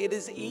quote. It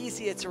is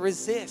easier to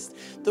resist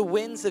the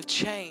winds of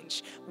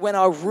change when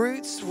our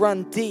roots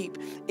run deep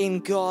in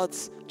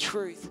God's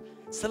truth.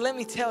 So let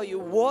me tell you,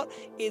 what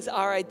is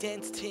our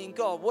identity in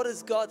God? What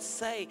does God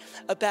say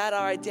about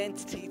our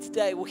identity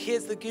today? Well,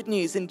 here's the good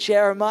news. In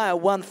Jeremiah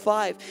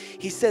 1:5,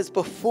 he says,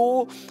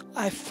 before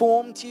I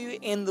formed you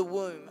in the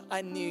womb,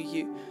 I knew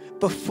you.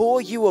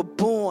 Before you were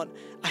born,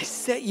 I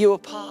set you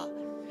apart.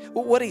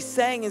 What he's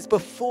saying is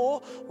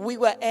before we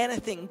were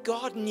anything,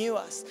 God knew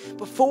us.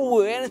 Before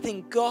we were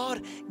anything,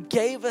 God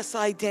gave us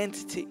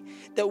identity.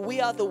 That we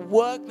are the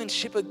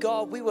workmanship of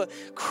God. We were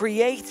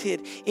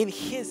created in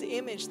his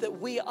image. That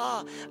we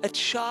are a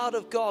child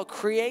of God,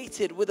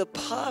 created with a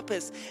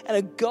purpose and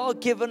a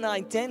God-given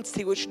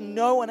identity which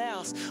no one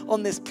else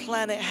on this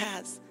planet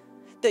has.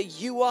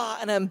 That you are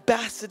an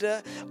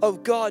ambassador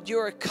of God.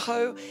 You're a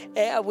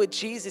co-heir with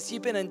Jesus.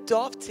 You've been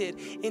adopted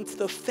into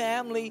the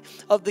family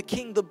of the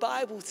King. The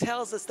Bible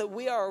tells us that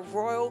we are a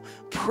royal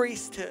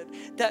priesthood,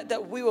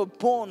 that we were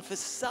born for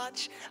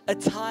such a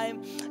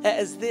time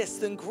as this.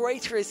 Then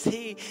greater is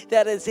he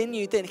that is in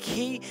you than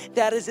he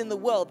that is in the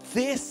world.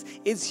 This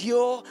is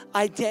your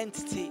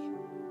identity.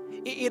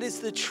 It is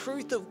the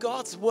truth of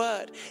God's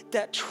word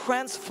that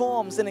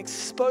transforms and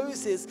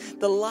exposes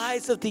the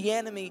lies of the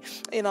enemy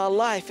in our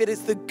life. It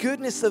is the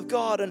goodness of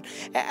God. And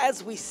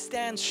as we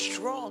stand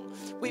strong,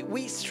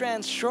 we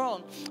stand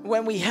strong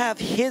when we have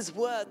His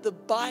word, the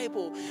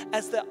Bible,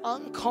 as the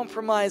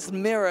uncompromised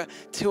mirror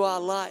to our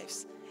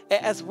lives.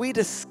 As we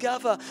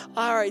discover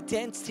our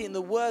identity in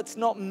the words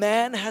not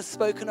man has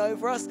spoken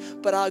over us,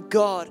 but our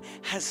God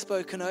has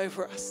spoken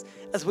over us.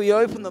 As we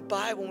open the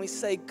Bible and we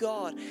say,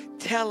 God,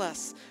 tell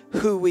us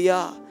who we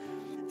are.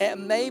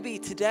 And maybe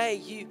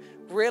today you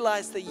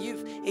realize that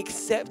you've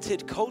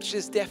accepted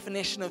culture's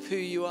definition of who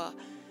you are.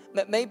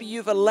 Maybe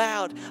you've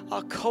allowed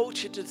our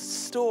culture to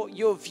distort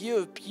your view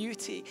of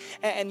beauty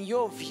and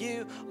your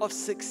view of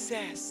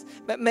success.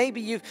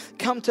 Maybe you've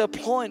come to a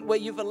point where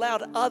you've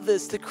allowed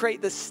others to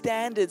create the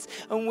standards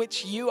in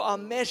which you are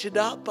measured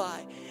up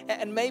by.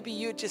 And maybe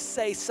you just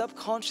say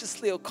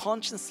subconsciously or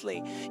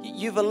consciously,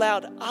 you've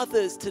allowed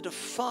others to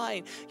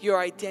define your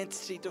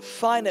identity,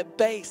 define it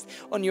based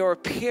on your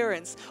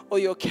appearance or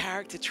your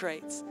character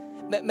traits.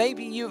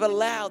 Maybe you've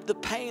allowed the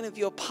pain of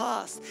your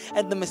past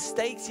and the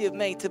mistakes you've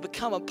made to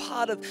become a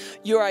part of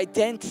your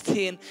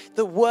identity, and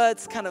the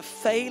words kind of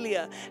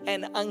failure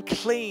and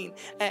unclean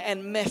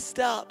and messed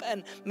up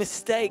and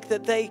mistake,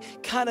 that they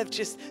kind of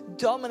just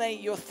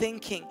dominate your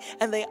thinking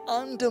and they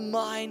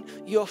undermine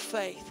your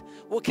faith.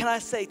 What can I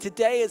say?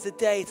 Today is a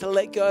day to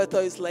let go of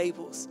those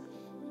labels.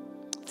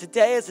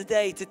 Today is a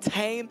day to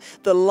tame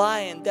the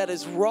lion that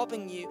is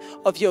robbing you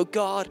of your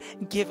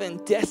God-given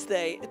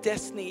destiny.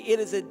 It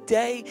is a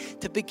day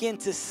to begin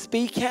to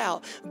speak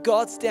out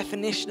God's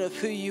definition of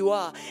who you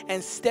are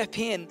and step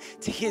in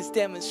to His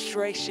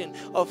demonstration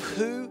of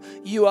who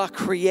you are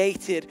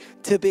created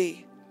to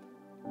be.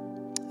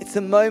 It's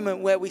a moment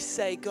where we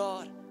say,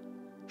 God,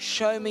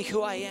 show me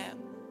who I am.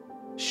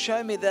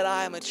 Show me that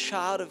I am a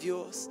child of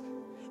yours.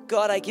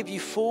 God, I give you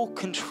full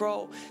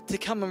control to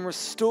come and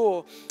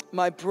restore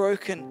my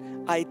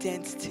broken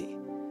identity.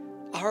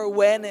 Our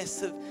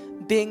awareness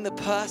of being the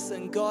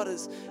person God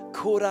has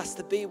called us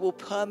to be will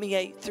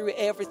permeate through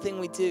everything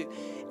we do.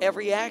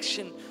 Every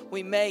action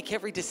we make,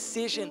 every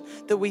decision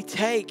that we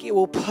take, it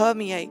will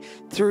permeate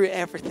through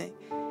everything.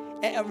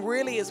 And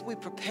really, as we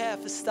prepare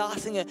for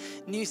starting a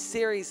new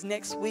series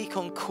next week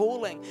on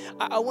calling,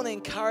 I want to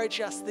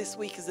encourage us this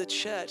week as a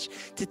church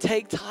to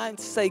take time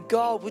to say,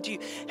 God, would you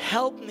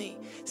help me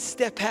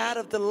step out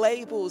of the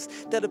labels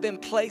that have been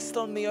placed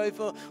on me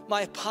over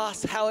my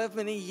past however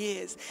many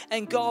years?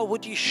 And God,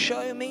 would you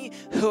show me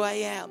who I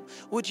am?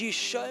 Would you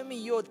show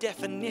me your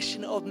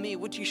definition of me?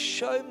 Would you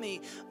show me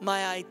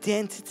my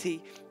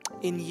identity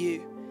in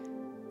you?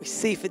 We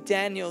see for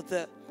Daniel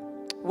that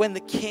when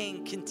the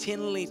king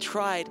continually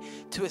tried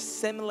to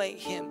assimilate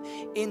him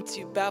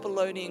into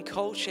Babylonian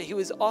culture, he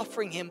was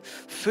offering him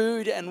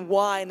food and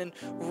wine and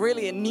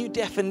really a new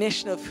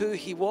definition of who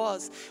he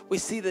was. We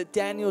see that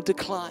Daniel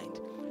declined.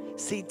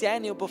 See,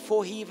 Daniel,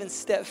 before he even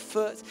stepped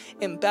foot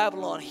in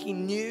Babylon, he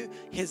knew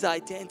his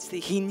identity.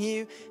 He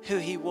knew who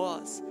he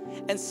was.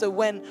 And so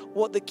when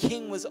what the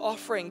king was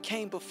offering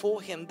came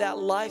before him, that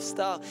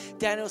lifestyle,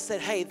 Daniel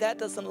said, hey, that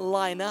doesn't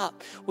line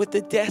up with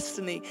the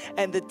destiny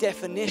and the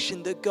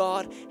definition that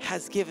God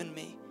has given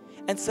me.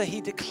 And so he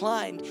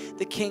declined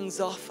the king's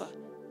offer.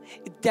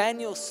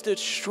 Daniel stood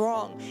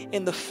strong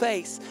in the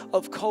face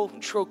of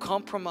cultural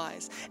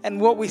compromise.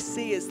 And what we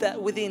see is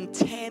that within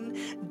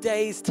 10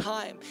 days'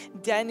 time,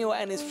 Daniel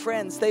and his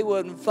friends, they were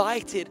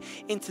invited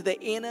into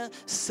the inner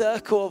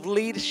circle of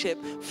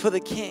leadership for the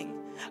king.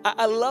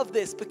 I love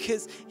this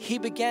because he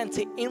began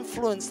to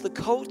influence the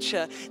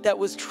culture that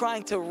was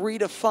trying to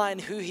redefine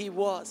who he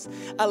was.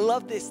 I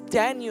love this.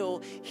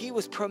 Daniel, he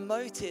was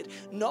promoted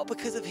not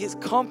because of his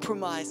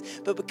compromise,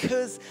 but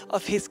because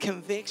of his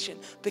conviction,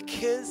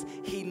 because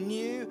he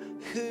knew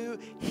who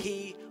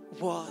he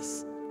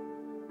was.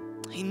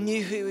 He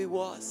knew who he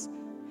was.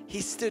 He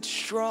stood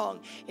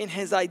strong in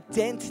his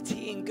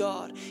identity in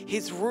God.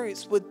 His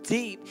roots were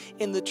deep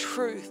in the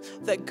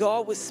truth that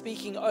God was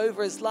speaking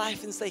over his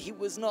life, and so he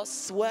was not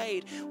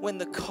swayed when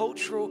the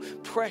cultural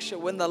pressure,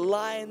 when the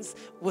lions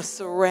were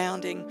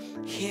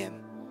surrounding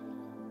him.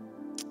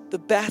 The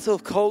battle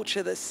of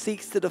culture that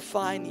seeks to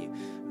define you,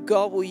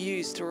 God will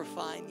use to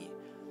refine you.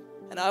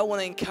 And I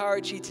want to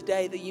encourage you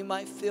today that you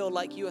might feel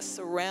like you are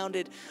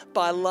surrounded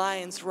by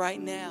lions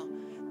right now,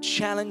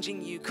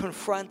 challenging you,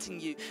 confronting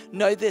you.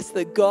 Know this,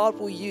 that God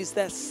will use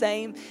that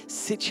same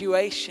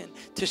situation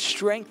to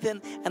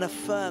strengthen and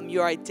affirm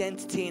your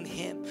identity in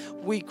Him.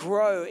 We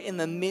grow in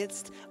the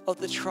midst of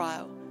the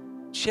trial.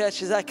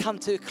 Church, as I come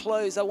to a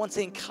close, I want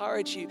to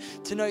encourage you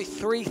to know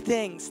 3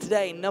 things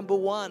today. Number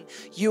 1,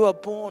 you are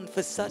born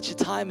for such a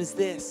time as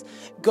this.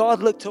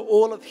 God looked to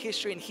all of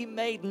history and He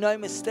made no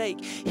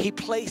mistake. He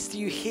placed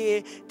you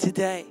here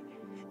today.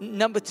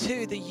 Number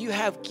 2, that you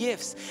have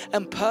gifts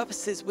and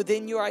purposes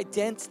within your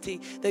identity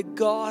that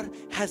God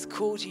has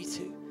called you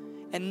to.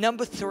 And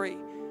number 3,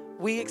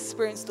 we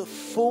experience the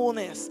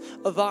fullness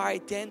of our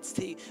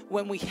identity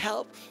when we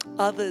help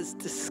others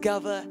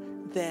discover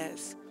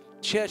theirs.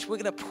 Church, we're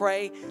going to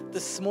pray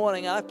this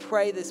morning. I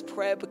pray this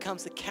prayer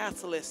becomes a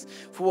catalyst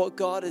for what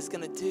God is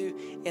going to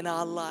do in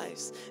our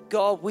lives.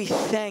 God, we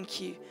thank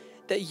you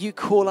that you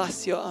call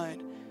us your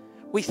own.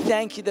 We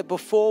thank you that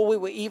before we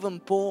were even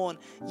born,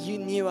 you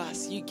knew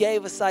us. You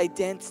gave us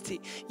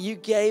identity. You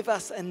gave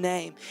us a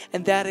name,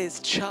 and that is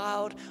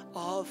child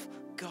of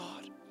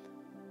God.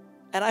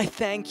 And I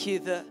thank you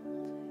that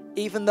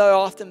even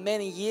though after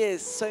many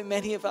years, so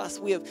many of us,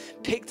 we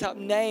have picked up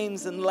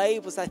names and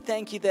labels, I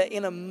thank you that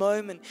in a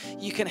moment,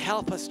 you can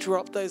help us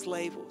drop those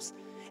labels.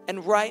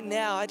 And right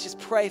now, I just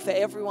pray for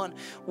everyone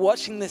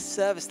watching this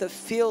service that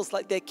feels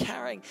like they're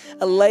carrying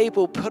a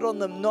label put on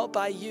them, not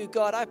by you.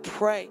 God, I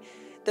pray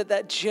that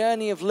that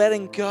journey of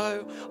letting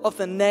go of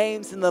the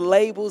names and the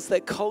labels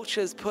that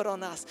culture has put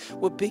on us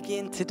will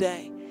begin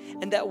today.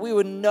 And that we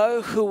would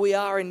know who we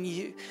are in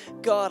you.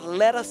 God,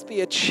 let us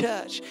be a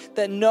church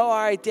that know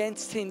our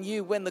identity in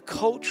you when the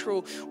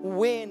cultural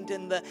wind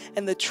and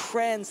the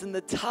trends and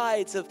the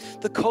tides of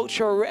the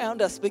culture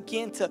around us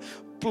begin to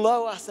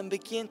blow us and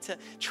begin to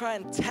try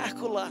and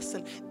tackle us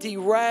and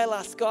derail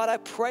us. God, I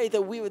pray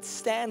that we would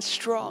stand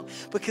strong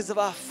because of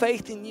our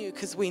faith in you,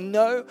 because we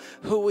know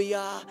who we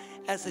are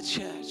as a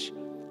church.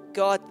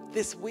 God,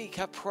 this week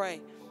I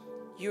pray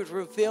you would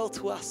reveal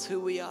to us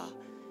who we are.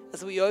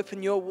 As we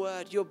open your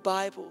word, your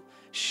Bible,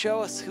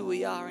 show us who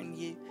we are in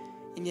you.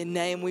 In your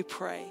name we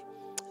pray.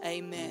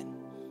 Amen.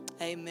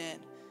 Amen.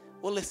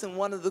 Well, listen,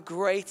 one of the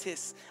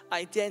greatest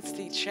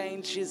identity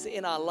changes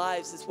in our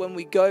lives is when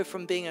we go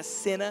from being a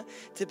sinner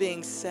to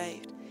being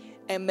saved.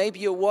 And maybe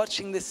you're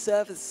watching this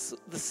service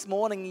this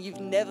morning and you've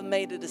never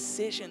made a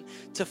decision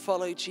to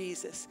follow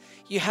Jesus.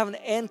 You haven't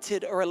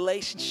entered a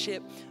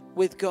relationship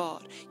with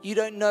God. You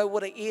don't know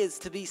what it is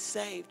to be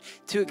saved,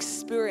 to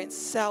experience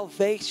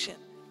salvation.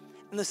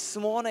 And this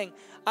morning,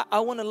 I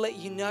want to let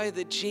you know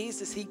that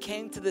Jesus, he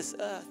came to this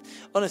earth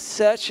on a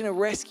search and a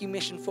rescue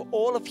mission for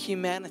all of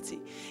humanity.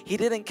 He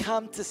didn't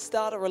come to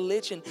start a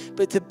religion,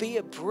 but to be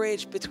a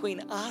bridge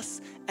between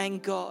us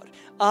and God,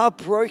 our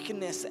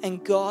brokenness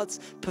and God's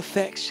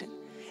perfection.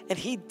 And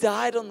he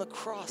died on the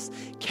cross,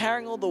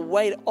 carrying all the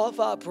weight of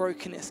our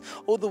brokenness,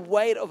 all the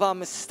weight of our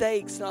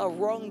mistakes and our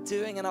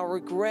wrongdoing and our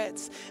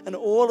regrets and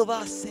all of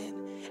our sin.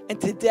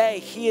 And today,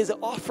 he is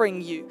offering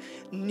you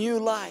new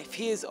life.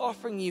 He is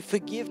offering you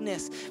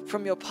forgiveness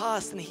from your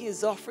past, and he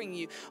is offering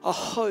you a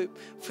hope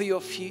for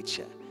your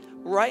future.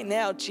 Right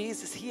now,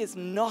 Jesus, he is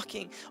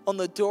knocking on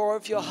the door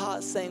of your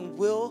heart saying,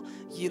 will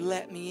you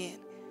let me in?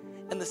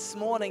 And this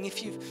morning,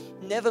 if you've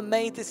never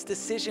made this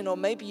decision, or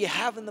maybe you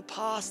have in the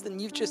past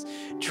and you've just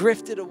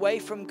drifted away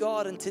from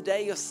God, and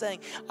today you're saying,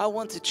 I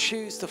want to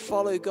choose to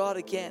follow God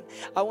again.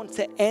 I want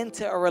to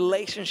enter a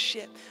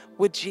relationship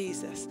with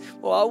Jesus.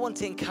 Well, I want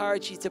to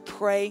encourage you to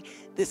pray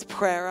this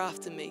prayer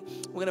after me.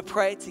 We're going to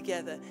pray it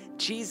together.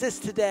 Jesus,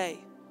 today,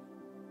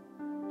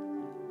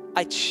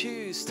 I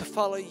choose to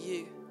follow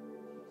you.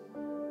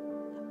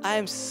 I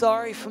am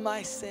sorry for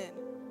my sin.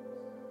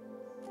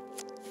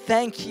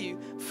 Thank you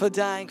for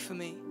dying for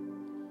me.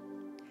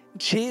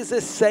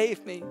 Jesus,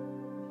 save me.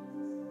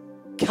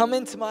 Come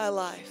into my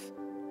life.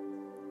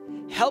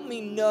 Help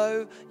me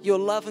know your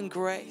love and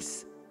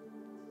grace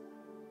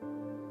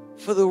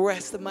for the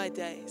rest of my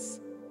days.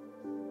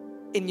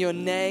 In your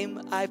name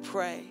I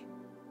pray.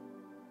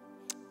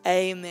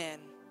 Amen.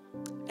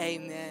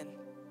 Amen.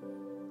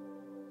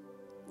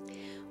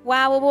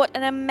 Wow, well, what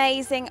an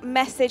amazing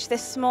message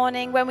this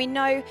morning. When we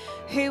know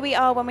who we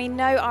are, when we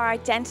know our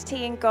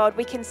identity in God,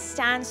 we can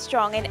stand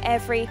strong in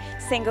every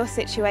single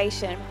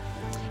situation.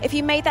 If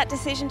you made that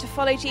decision to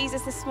follow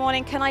Jesus this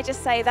morning, can I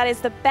just say that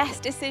is the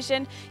best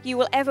decision you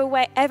will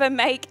ever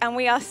make, and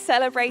we are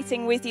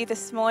celebrating with you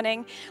this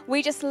morning.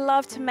 We just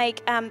love to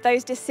make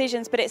those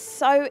decisions, but it's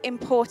so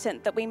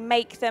important that we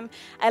make them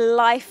a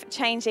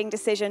life-changing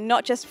decision,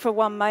 not just for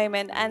one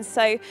moment. And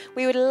so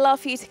we would love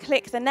for you to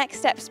click the Next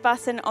Steps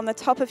button on the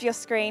top of your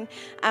screen,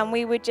 and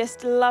we would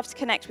just love to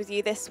connect with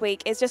you this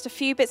week. It's just a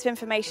few bits of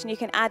information you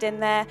can add in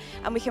there,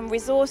 and we can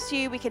resource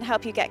you, we can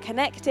help you get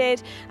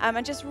connected,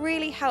 and just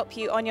really help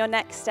you on your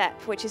next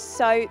step, which is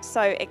so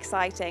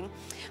exciting.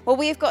 Well,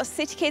 we've got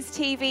City Kids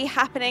TV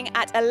happening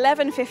at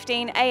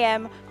 11:15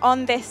 a.m.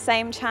 on this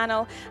same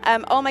channel.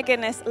 Oh my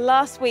goodness,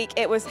 last week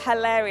it was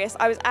hilarious.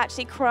 I was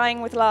actually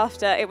crying with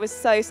laughter. It was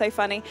so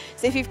funny.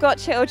 So if you've got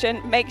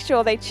children, make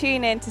sure they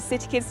tune in to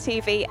City Kids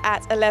TV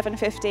at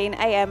 11:15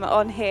 a.m.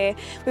 on here.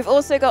 We've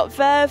also got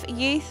Verve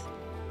Youth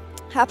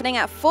happening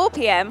at 4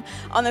 p.m.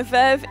 on the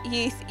Verve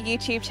Youth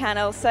YouTube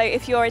channel. So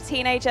if you're a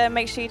teenager,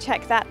 make sure you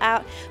check that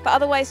out. But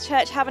otherwise,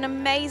 church, have an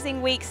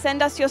amazing week.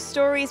 Send us your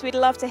stories. We'd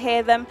love to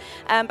hear them.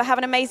 But have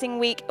an amazing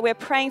week. We're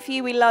praying for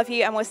you. We love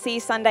you. And we'll see you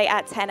Sunday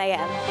at 10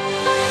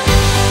 a.m.